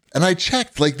skins, and I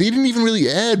checked. Like, they didn't even really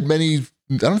add many.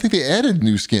 I don't think they added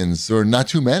new skins, or not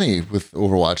too many with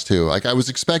Overwatch 2. Like, I was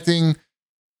expecting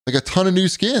like a ton of new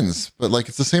skins, but like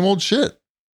it's the same old shit.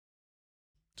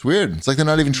 It's weird. It's like they're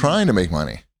not even trying to make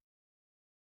money.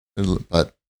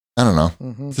 But I don't know.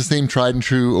 Mm-hmm. It's the same tried and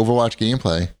true Overwatch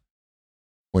gameplay.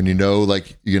 When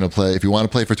like you're going to play, if you want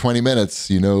to play for 20 minutes,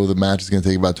 the match is going to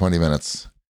take about 20 minutes.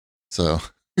 So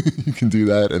you can do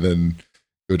that and then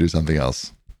go do something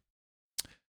else.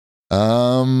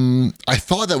 I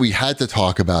thought that we had to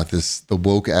talk about the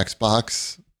woke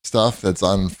Xbox stuff that's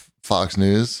on Fox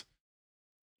News.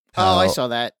 I saw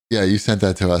that. Yeah, you sent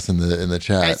that to us in the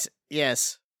chat.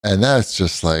 Yes. And that's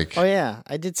just like... Oh, yeah.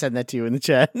 I did send that to you in the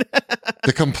chat.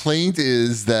 The complaint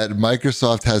is that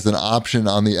Microsoft has an option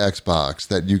on the Xbox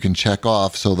that you can check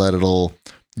off so that it'll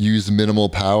use minimal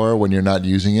power when you're not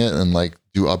using it and like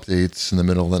do updates in the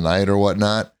middle of the night or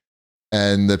whatnot.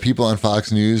 And the people on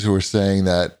Fox News who are saying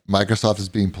that Microsoft is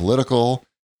being political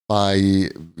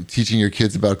by teaching your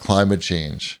kids about climate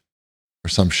change or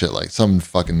some shit, like some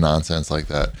fucking nonsense like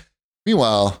that.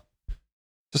 Meanwhile,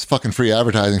 just fucking free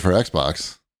advertising for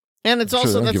Xbox. And it's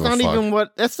also that's not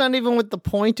even what the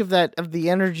point of the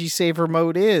energy saver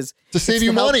mode is. To save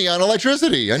you money on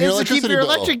electricity, on your electricity bill.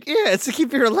 It's to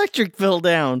keep your electric bill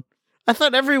down. I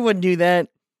thought everyone knew that.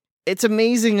 It's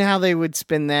amazing how they would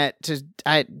spin that.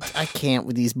 I can't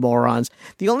with these morons.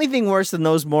 The only thing worse than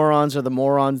those morons are the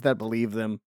morons that believe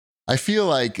them. I feel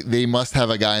like they must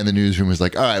have a guy in the newsroom who's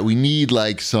like, all right, we need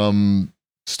like some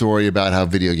story about how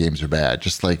video games are bad.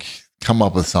 Just like come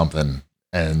up with something.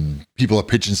 And people are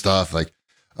pitching stuff like,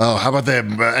 oh, how about the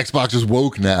Xbox is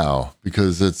woke now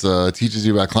because it's teaches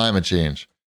you about climate change.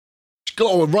 Just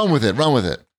go run with it.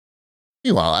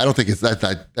 Meanwhile, I don't think it's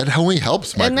that only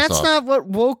helps Microsoft. And that's not what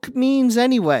woke means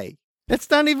anyway. That's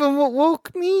not even what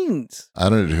woke means. I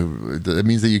don't know. It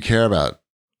means that you care about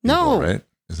people, right?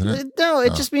 Isn't it? No,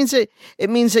 it just means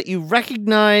that you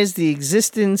recognize the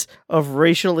existence of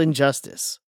racial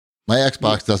injustice. My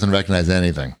Xbox doesn't recognize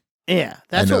anything. Yeah,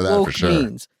 that's what woke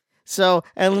means. So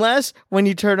unless when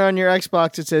you turn on your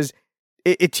Xbox, it says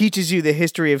it teaches you the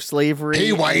history of slavery,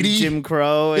 hey, Whitey, and Jim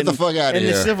Crow, get the fuck out of here,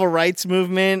 and the civil rights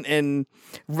movement and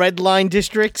red line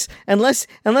districts. Unless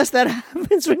that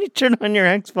happens when you turn on your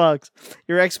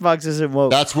Xbox isn't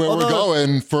woke. That's where we're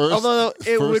going first. Although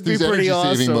it would be pretty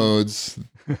awesome modes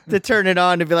to turn it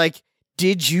on and be like,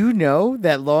 did you know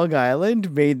that Long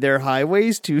Island made their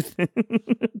highways too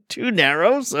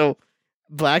narrow? So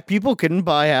Black people couldn't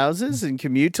buy houses and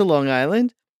commute to Long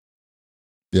Island.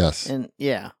 Yes. And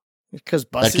yeah, because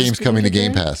buses. That game's coming to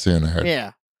Game Pass soon, I heard.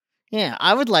 Yeah.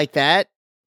 I would like that.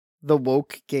 The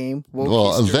woke game.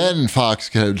 Well, history. Then Fox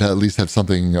could at least have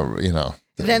something,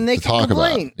 then they to can talk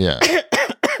complain. about. Yeah.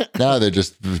 Now they're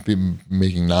just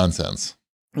making nonsense.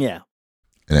 Yeah.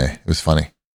 Anyway, it was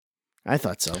funny. I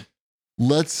thought so.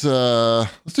 Let's do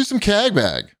some CAG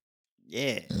bag.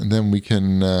 Yeah. And then we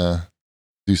can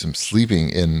do some sleeping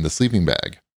in the sleeping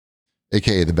bag,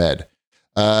 aka the bed.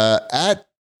 At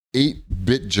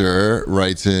 8BitJer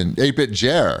writes in 8Bit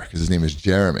Jer, because his name is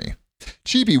Jeremy.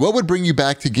 Cheapy, what would bring you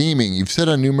back to gaming? You've said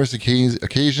on numerous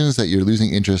occasions that you're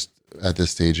losing interest at this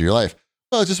stage of your life.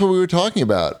 Well, it's just what we were talking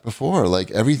about before.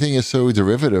 Like everything is so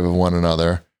derivative of one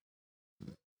another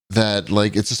that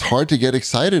like it's just hard to get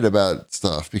excited about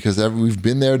stuff because we've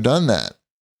been there, done that.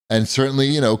 And certainly,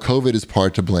 COVID is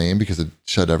part to blame because it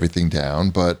shut everything down,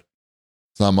 but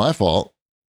it's not my fault.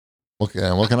 What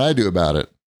can I do about it?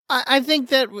 I think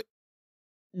that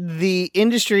the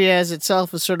industry as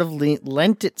itself has sort of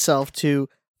lent itself to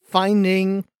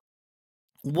finding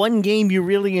one game you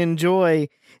really enjoy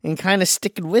and kind of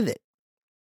sticking with it.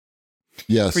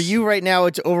 Yes. For you right now,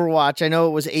 it's Overwatch. I know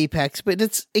it was Apex, but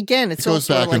it goes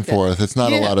back and forth. It's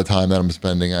not a lot of time that I'm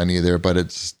spending on either, but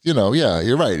it's, yeah,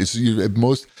 you're right.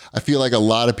 I feel like a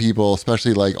lot of people,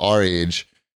 especially like our age,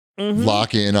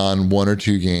 lock in on one or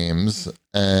two games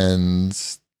and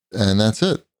that's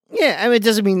it. Yeah, I mean, it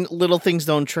doesn't mean little things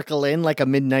don't trickle in like a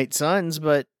Midnight Suns,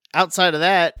 but outside of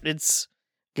that, it's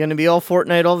going to be all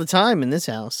Fortnite all the time in this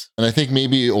house. And I think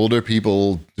maybe older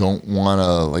people don't want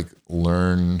to like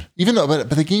learn, even though, but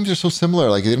the games are so similar.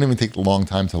 Like, they didn't even take a long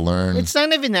time to learn. It's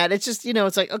not even that. It's just,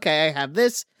 it's like, okay, I have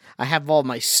this. I have all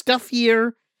my stuff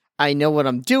here. I know what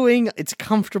I'm doing. It's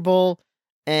comfortable.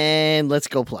 And let's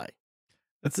go play.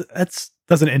 That's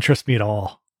doesn't interest me at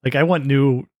all. Like, I want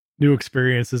new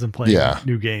experiences and playing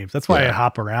new games. That's why I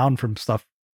hop around from stuff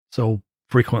so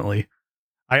frequently.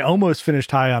 I almost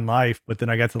finished High on Life, but then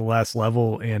I got to the last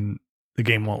level and the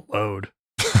game won't load.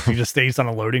 It just stays on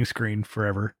a loading screen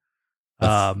forever.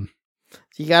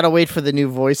 You got to wait for the new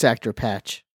voice actor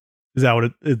patch. Is that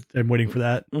what I'm waiting for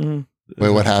that? Mm-hmm. Wait,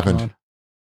 what happened?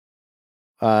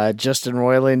 Justin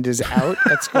Roiland is out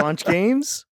at Squanch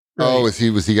Games. Right. Oh,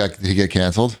 did he get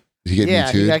canceled? Did he get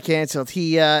Me Too'd? He got canceled.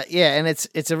 And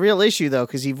it's a real issue though,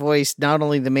 because he voiced not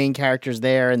only the main characters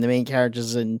there and the main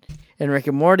characters in Rick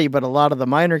and Morty, but a lot of the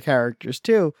minor characters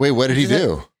too. Wait, what did he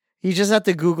do? You just have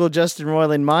to Google Justin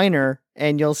Roiland minor,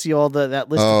 and you'll see all that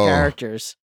list of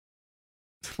characters.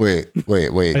 Wait.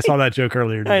 I saw that joke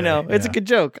earlier today. I know. It's a good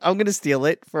joke. I'm going to steal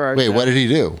it for our show. What did he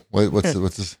do? What's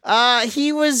this?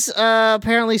 He was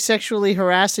apparently sexually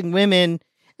harassing women,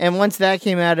 and once that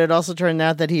came out, it also turned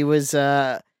out that he was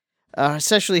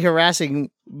sexually harassing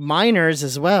minors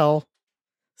as well.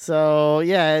 So,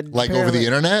 yeah. Like over the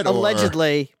internet?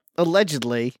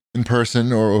 Allegedly. In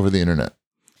person or over the internet?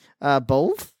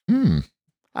 Both.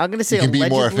 I'm going to say you can be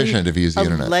more efficient if you use the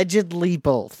internet. Allegedly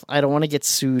both. I don't want to get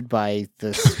sued by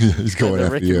this He's going the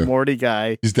after Rick you. and Morty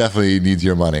guy. He definitely needs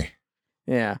your money.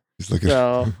 Yeah. He's looking.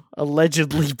 So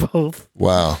allegedly both.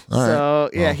 Wow. All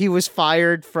right. He was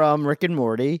fired from Rick and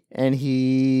Morty, and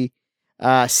he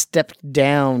stepped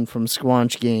down from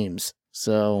Squanch Games.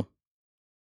 So.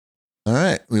 All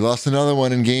right. We lost another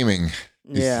one in gaming.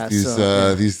 These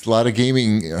a lot of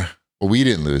gaming. Well, we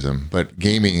didn't lose them, but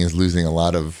gaming is losing a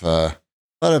lot of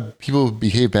people who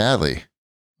behave badly.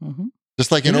 Mm-hmm.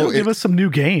 Just like, give us some new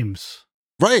games.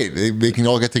 Right. They can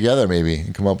all get together maybe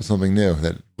and come up with something new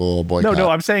that will boycott. No,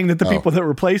 I'm saying that the people that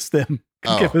replace them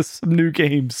can give us some new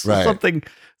games. Right.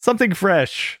 Something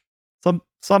fresh.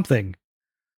 Something.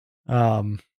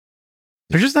 There's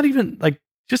just not even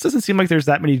just doesn't seem like there's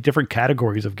that many different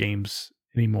categories of games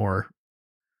anymore.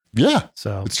 Yeah.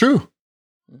 So it's true.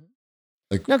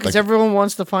 No, because everyone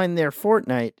wants to find their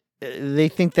Fortnite. They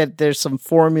think that there's some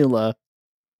formula,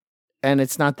 and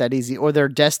it's not that easy, or their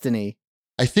destiny.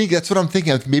 I think that's what I'm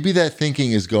thinking. Maybe that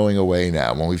thinking is going away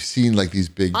now when we've seen these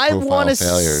big profile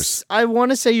failures. I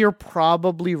want to say you're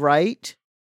probably right.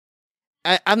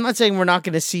 I'm not saying we're not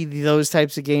going to see those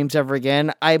types of games ever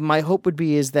again. My hope would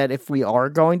be is that if we are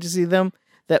going to see them,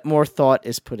 that more thought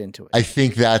is put into it. I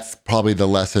think that's probably the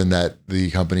lesson that the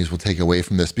companies will take away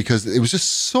from this, because it was just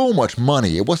so much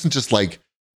money. It wasn't just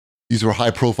these were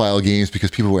high profile games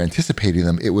because people were anticipating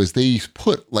them. It was, they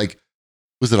put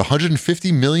was it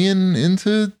 150 million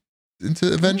into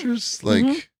Avengers?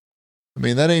 Mm-hmm. I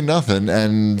mean, that ain't nothing.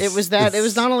 And it was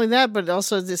not only that, but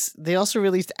also they also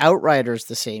released Outriders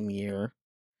the same year,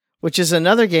 which is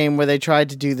another game where they tried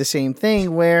to do the same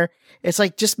thing, where it's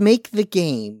just make the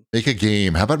game. Make a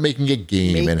game. How about making a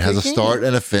game and it has a start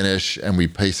and a finish, and we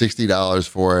pay $60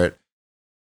 for it,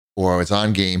 or it's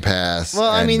on Game Pass?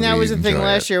 Well, I mean, that was the thing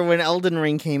last year when Elden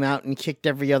Ring came out and kicked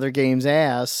every other game's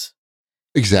ass.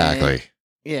 Exactly.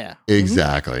 Yeah.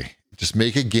 Exactly. Mm-hmm. Just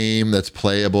make a game that's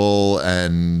playable,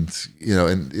 and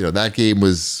that game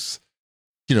was,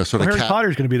 sort of. Harry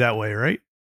Potter's going to be that way, right?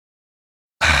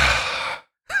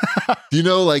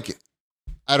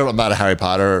 I'm not a Harry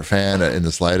Potter fan in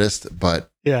the slightest,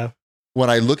 but yeah, when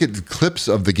I look at the clips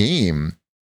of the game,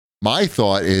 my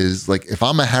thought is if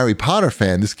I'm a Harry Potter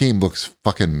fan, this game looks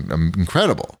fucking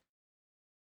incredible.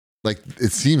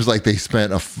 It seems like they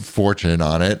spent a fortune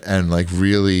on it and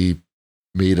really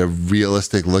made a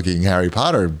realistic looking Harry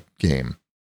Potter game.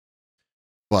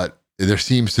 But there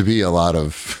seems to be a lot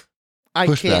of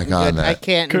pushback on that. I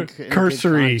can't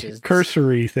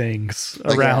cursory things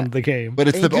around the game. But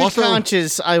it's in good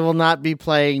conscience, I will not be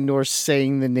playing nor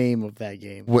saying the name of that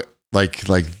game. The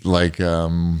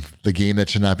game that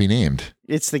should not be named.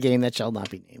 It's the game that shall not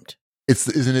be named.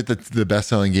 Isn't it the best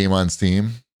selling game on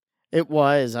Steam? It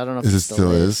was. I don't know if it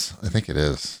still is. I think it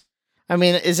is. I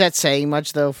mean, is that saying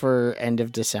much though for end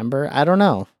of December? I don't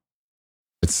know.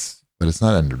 But it's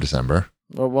not end of December.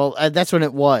 Well, that's when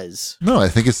it was. No, I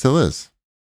think it still is.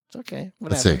 It's okay.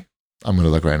 Whatever. Let's see. I'm going to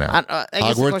look right now.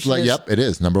 Hogwarts. Yep, it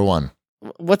is number 1.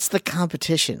 What's the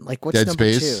competition? What's Dead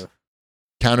number Space, 2?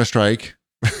 Counter-Strike,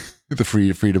 the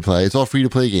free to play. It's all free to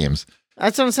play games.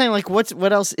 That's what I'm saying.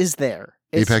 What else is there?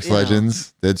 Apex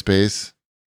Legends, Dead Space.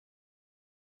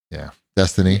 Yeah.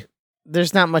 Destiny.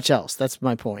 There's not much else. That's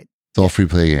my point. It's all free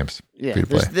play games. Yeah. Free to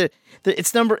play.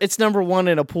 It's number one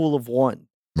in a pool of one.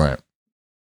 Right.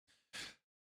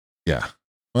 Yeah.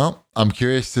 Well, I'm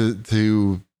curious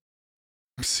to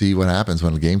see what happens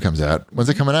when the game comes out. When's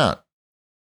it coming out?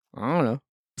 I don't know.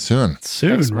 Soon,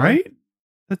 right?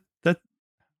 I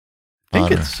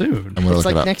think it's soon. It's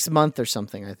like next month or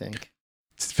something, I think.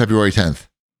 It's February 10th.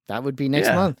 That would be next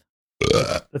month.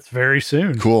 That's very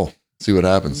soon. Cool. See what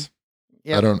happens.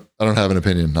 Yeah. I don't have an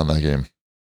opinion on that game. In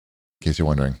case you're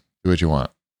wondering. Do what you want.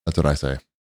 That's what I say.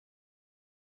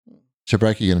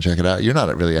 Shipwreck, you gonna check it out? You're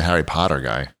not really a Harry Potter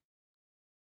guy.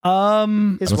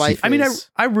 His wife. I mean,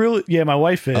 I really, my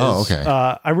wife is. Oh, okay.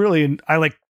 I really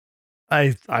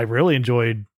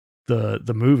enjoyed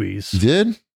the movies. You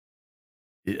did?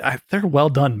 They're well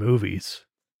done movies.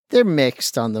 They're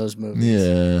mixed on those movies.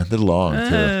 Yeah, they're long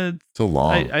too. So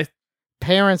long.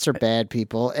 Parents are bad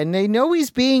people, and they know he's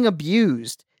being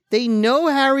abused. They know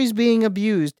Harry's being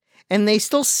abused, and they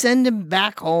still send him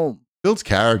back home. Builds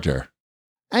character.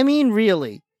 I mean,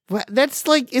 really. That's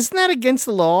like, isn't that against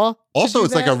the law? Also,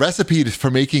 it's like a recipe for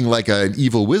making like an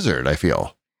evil wizard, I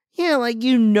feel. Yeah, like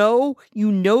you know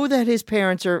that his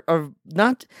parents are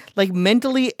not like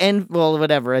mentally and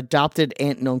adopted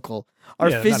aunt and uncle are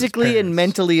physically and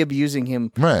mentally abusing him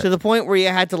to the point where you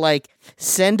had to like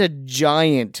send a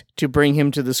giant to bring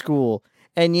him to the school.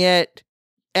 And yet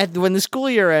when the school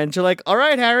year ends, you're like, all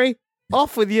right, Harry,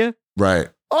 off with you. Right.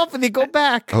 Off with you, go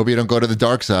back. I hope you don't go to the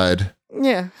dark side.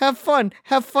 Yeah, have fun.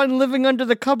 Have fun living under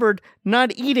the cupboard,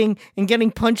 not eating, and getting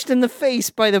punched in the face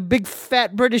by the big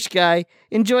fat British guy.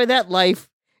 Enjoy that life.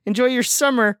 Enjoy your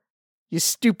summer, you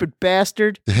stupid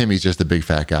bastard. To him, he's just a big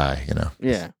fat guy, you know.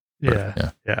 Yeah.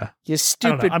 Yeah. You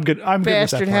stupid I'm good bastard,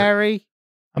 with that part. Harry.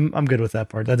 I'm good with that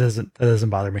part. That doesn't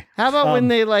bother me. How about when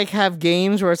they like have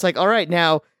games where it's like, all right,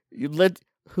 now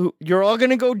you're all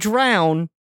gonna go drown.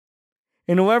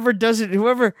 And whoever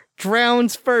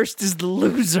drowns first is the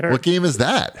loser. What game is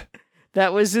that?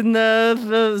 That was in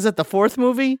is that the fourth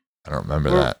movie? I don't remember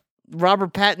that.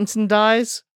 Robert Pattinson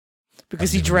dies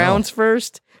because he drowns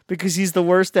first because he's the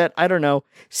worst at, I don't know,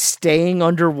 staying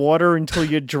underwater until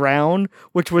you drown,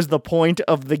 which was the point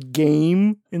of the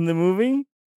game in the movie.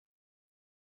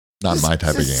 Not my type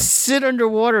of game. Sit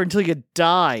underwater until you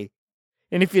die.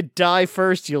 And if you die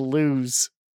first, you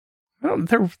lose. Well,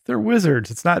 they're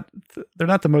wizards. They're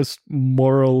not the most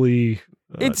morally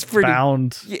it's pretty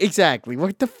bound. Exactly.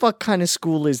 What the fuck kind of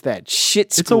school is that?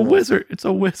 Shit school. It's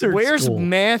a wizard. Where's school.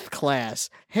 math class?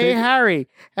 Hey Harry,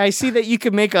 I see that you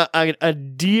can make a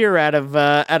deer out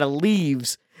of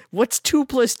leaves. What's 2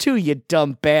 + 2? You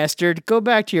dumb bastard. Go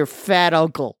back to your fat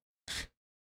uncle.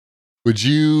 Would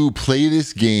you play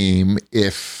this game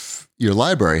if your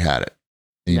library had it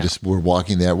and you just were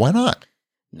walking there? Why not?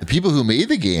 No. The people who made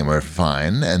the game are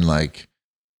fine and like,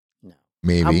 no,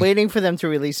 maybe. I'm waiting for them to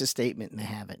release a statement and they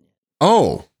haven't.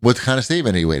 Oh, what kind of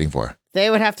statement are you waiting for? They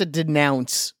would have to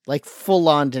denounce, like full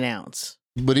on denounce.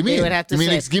 What do you mean? They would have to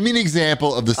give me an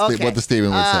example of what the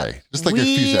statement would say. Just like a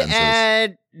few sentences.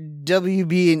 At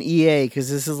WB and EA, because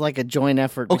this is like a joint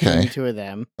effort between the two of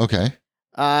them. Okay.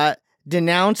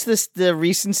 Denounce the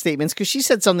recent statements because she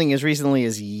said something as recently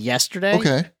as yesterday.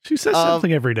 Okay. She says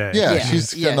something every day. Yeah,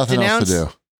 she's got nothing else to do.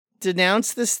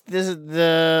 Denounce the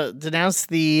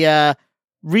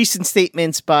recent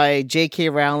statements by J.K.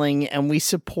 Rowling, and we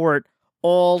support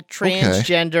all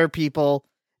transgender people,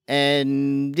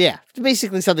 and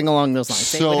basically something along those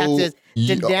lines. They would have to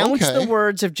denounce the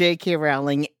words of J.K.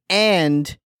 Rowling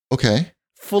and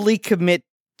fully commit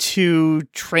to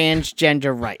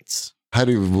transgender rights.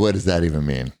 What does that even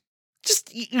mean?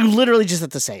 You literally just have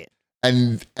to say it.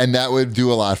 And that would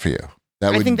do a lot for you.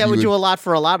 I think that would do a lot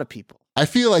for a lot of people. I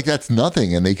feel like that's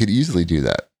nothing, and they could easily do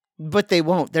that. But they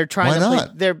won't. They're trying to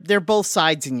play. They're both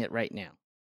sidesing it right now.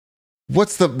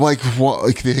 What's the they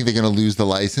think they're going to lose the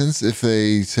license if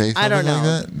they say something I don't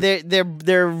know. Like that?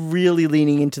 They're really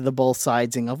leaning into the both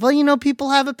sidesing of, people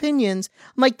have opinions.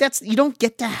 I'm like, you don't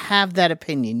get to have that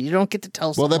opinion. You don't get to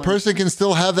tell someone. Well, that person can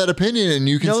still have that opinion, and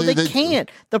you can say that. No, they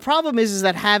can't. The problem is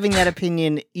that having that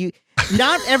opinion,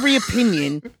 not every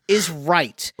opinion is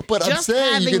right. But I'm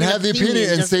saying you can have the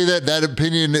opinion and say that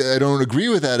opinion, I don't agree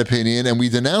with that opinion, and we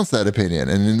denounce that opinion.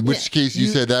 And in which case you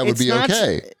said that would be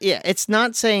okay. Yeah, it's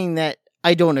not saying that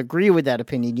I don't agree with that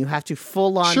opinion. You have to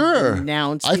full on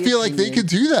denounce. I feel like they could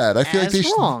do that. I feel like they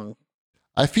should.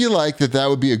 I feel like that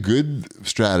would be a good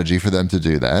strategy for them to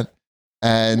do that,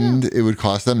 and it would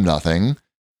cost them nothing.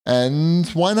 And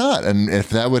why not? And if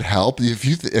that would help, if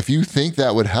you think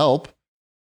that would help,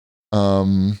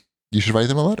 You should write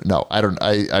them a letter. No, I don't.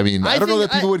 I mean, I don't know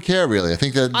that people would care really. I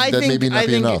think that maybe not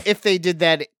be enough. If they did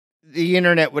that, the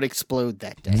internet would explode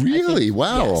that day. Really?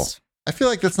 Wow. Yes. I feel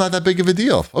like that's not that big of a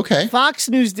deal. Okay. Fox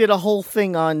News did a whole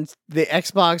thing on the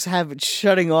Xbox have it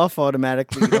shutting off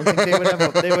automatically. You don't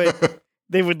think they would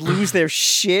they would lose their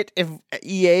shit if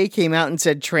EA came out and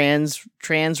said trans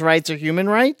rights are human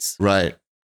rights? Right.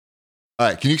 All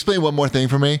right. Can you explain one more thing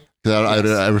for me? Because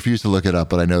I refuse to look it up,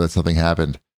 but I know that something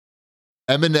happened.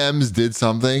 M&Ms did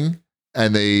something,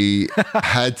 and they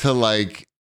had to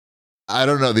I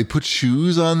don't know. They put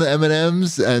shoes on the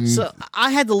M&Ms, and so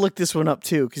I had to look this one up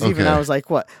too because even I was like,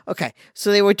 "What?" Okay,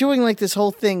 so they were doing this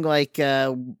whole thing, women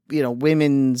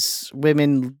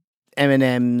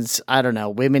M&Ms. I don't know,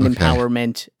 women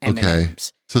empowerment M&Ms. Okay.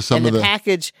 So the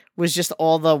package was just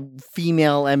all the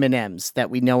female M&Ms that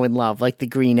we know and love, like the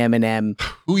green M&M.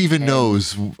 Who even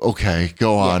knows? Okay,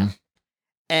 go on.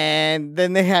 And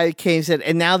then they said,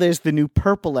 and now there's the new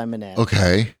purple M&M.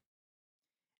 Okay.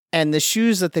 And the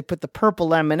shoes that they put the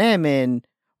purple M&M in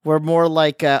were more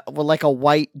like a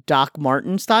white Doc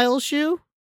Marten style shoe.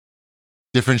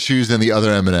 Different shoes than the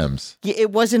other M&Ms. Yeah,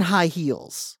 it wasn't high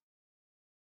heels.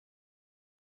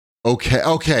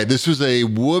 Okay. This was a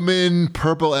woman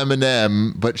purple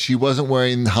M&M, but she wasn't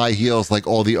wearing high heels like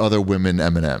all the other women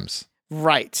M&Ms.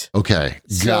 Right. Okay,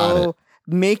 got it.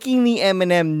 Making the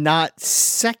M&M not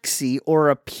sexy or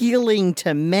appealing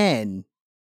to men.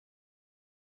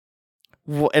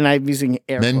 And I'm using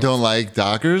air Men quotes. don't like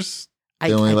Dockers?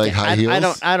 They only like high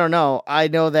heels? I don't know. I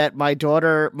know that my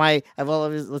daughter,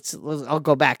 I'll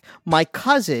go back. My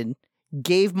cousin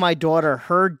gave my daughter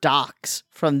her Docs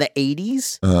from the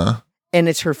 80s, and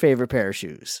it's her favorite pair of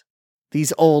shoes.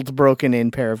 These old broken in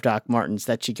pair of Doc Martens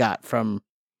that she got from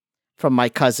my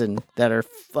cousin that are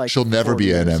she'll never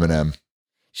be an M&M.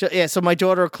 So my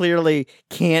daughter clearly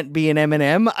can't be an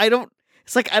M&M. I don't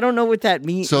know what that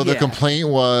means. So the complaint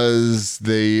was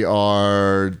they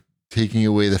are taking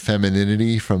away the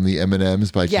femininity from the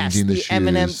M&Ms by changing the shoes.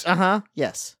 M&Ms,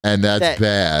 yes. And that's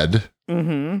bad.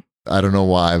 Mm-hmm. I don't know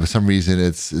why. For some reason,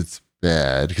 it's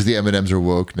bad because the M&Ms are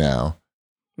woke now.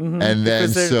 Mm-hmm. And then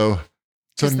so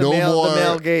no more the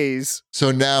male gaze.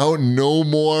 So now no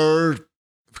more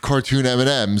cartoon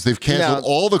M&Ms. They've canceled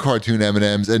all the cartoon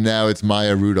M&Ms, and now it's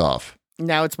Maya Rudolph.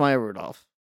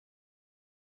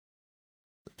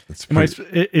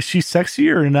 Is she sexy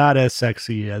or not as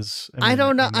sexy as? I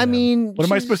don't know. I mean, what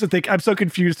am I supposed to think? I'm so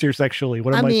confused here sexually.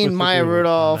 What am I supposed to Maya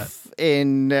Rudolph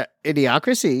in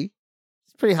Idiocracy.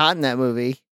 It's pretty hot in that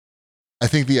movie. I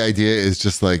think the idea is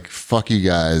just fuck you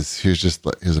guys. Here's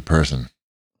a person.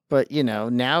 But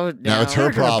now it's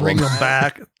her problem. Bring them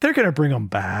back. They're gonna bring them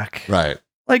back, right?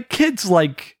 Kids,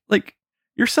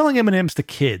 you're selling M&Ms to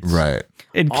kids, right?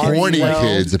 And horny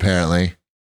kids, apparently,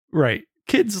 right?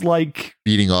 Kids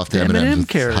beating off the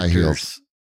M&Ms with high heels.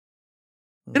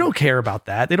 They don't care about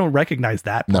that. They don't recognize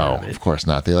that. No, of course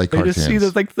not. They like cartoons. Just see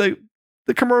that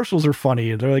the commercials are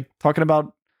funny, and they're talking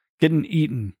about getting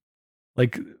eaten.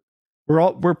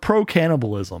 We're pro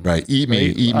cannibalism, right? Eat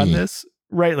me on this,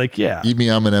 right? Eat me.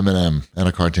 I'm an M&M and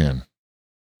a cartoon.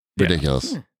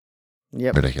 Ridiculous.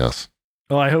 Yep. Ridiculous.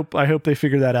 Well, I hope they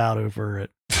figure that out over at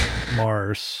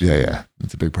Mars. Yeah,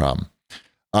 it's a big problem.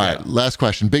 All right, last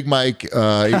question. Big Mike.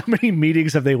 How many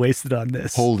meetings have they wasted on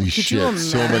this? Holy shit.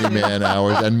 So many man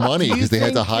hours and money because they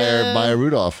had to hire Maya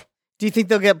Rudolph. Do you think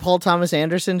they'll get Paul Thomas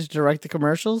Anderson to direct the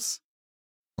commercials?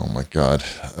 Oh my God.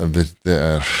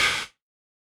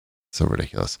 So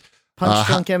ridiculous. Punch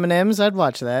Drunk M&Ms? I'd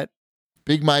watch that.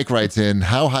 Big Mike writes in,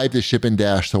 how hyped is Chip and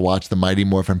Dash to watch the Mighty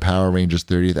Morphin Power Rangers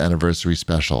 30th anniversary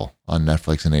special on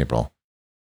Netflix in April?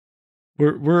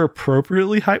 We're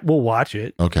appropriately hyped. We'll watch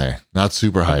it. Okay. Not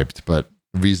super hyped, but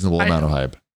reasonable amount of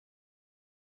hype.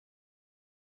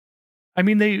 I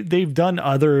mean, they've done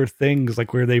other things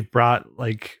where they've brought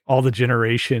all the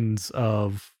generations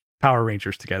of Power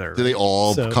Rangers together. Do they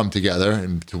all come together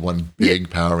into one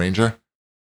big Power Ranger?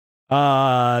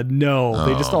 No,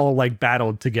 they just all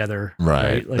battled together.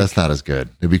 Right. That's not as good.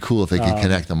 It'd be cool if they could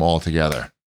connect them all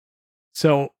together.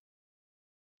 So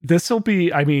this will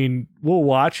be, we'll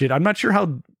watch it. I'm not sure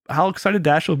how excited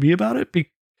Dash will be about it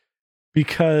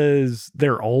because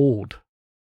they're old,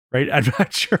 right? I'm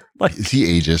not sure. Is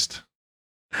he ageist?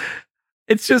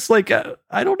 It's just I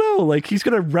don't know. He's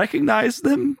going to recognize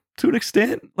them to an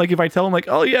extent. If I tell him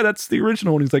oh yeah, that's the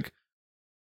original. And he's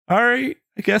all right,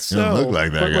 I guess so. Doesn't look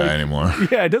like that guy anymore.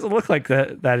 Yeah, it doesn't look like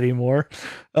that anymore.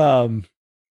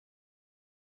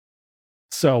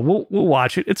 So we'll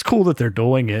watch it. It's cool that they're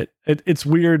doing it. It's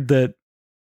weird that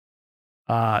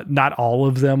not all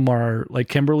of them are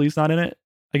Kimberly's not in it,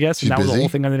 I guess. She's and that was busy? the whole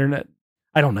thing on the internet.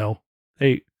 I don't know.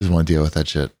 They just want to deal with that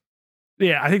shit.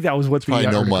 Yeah, I think that was what's Probably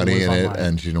no article money was in it, online.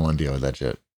 and you don't want to deal with that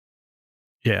shit.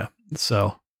 Yeah.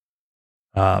 So,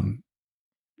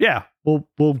 yeah,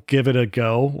 we'll give it a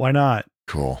go. Why not?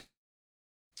 Cool.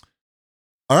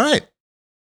 All right.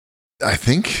 I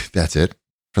think that's it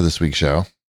for this week's show.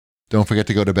 Don't forget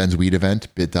to go to Ben's Weed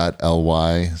event,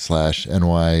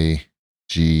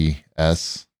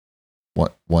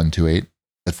 bit.ly/NYGS128.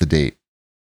 That's the date,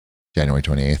 January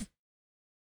 28th.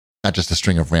 Not just a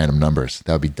string of random numbers.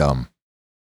 That would be dumb.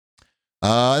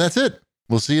 That's it.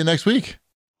 We'll see you next week.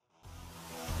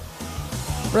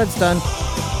 Red's done.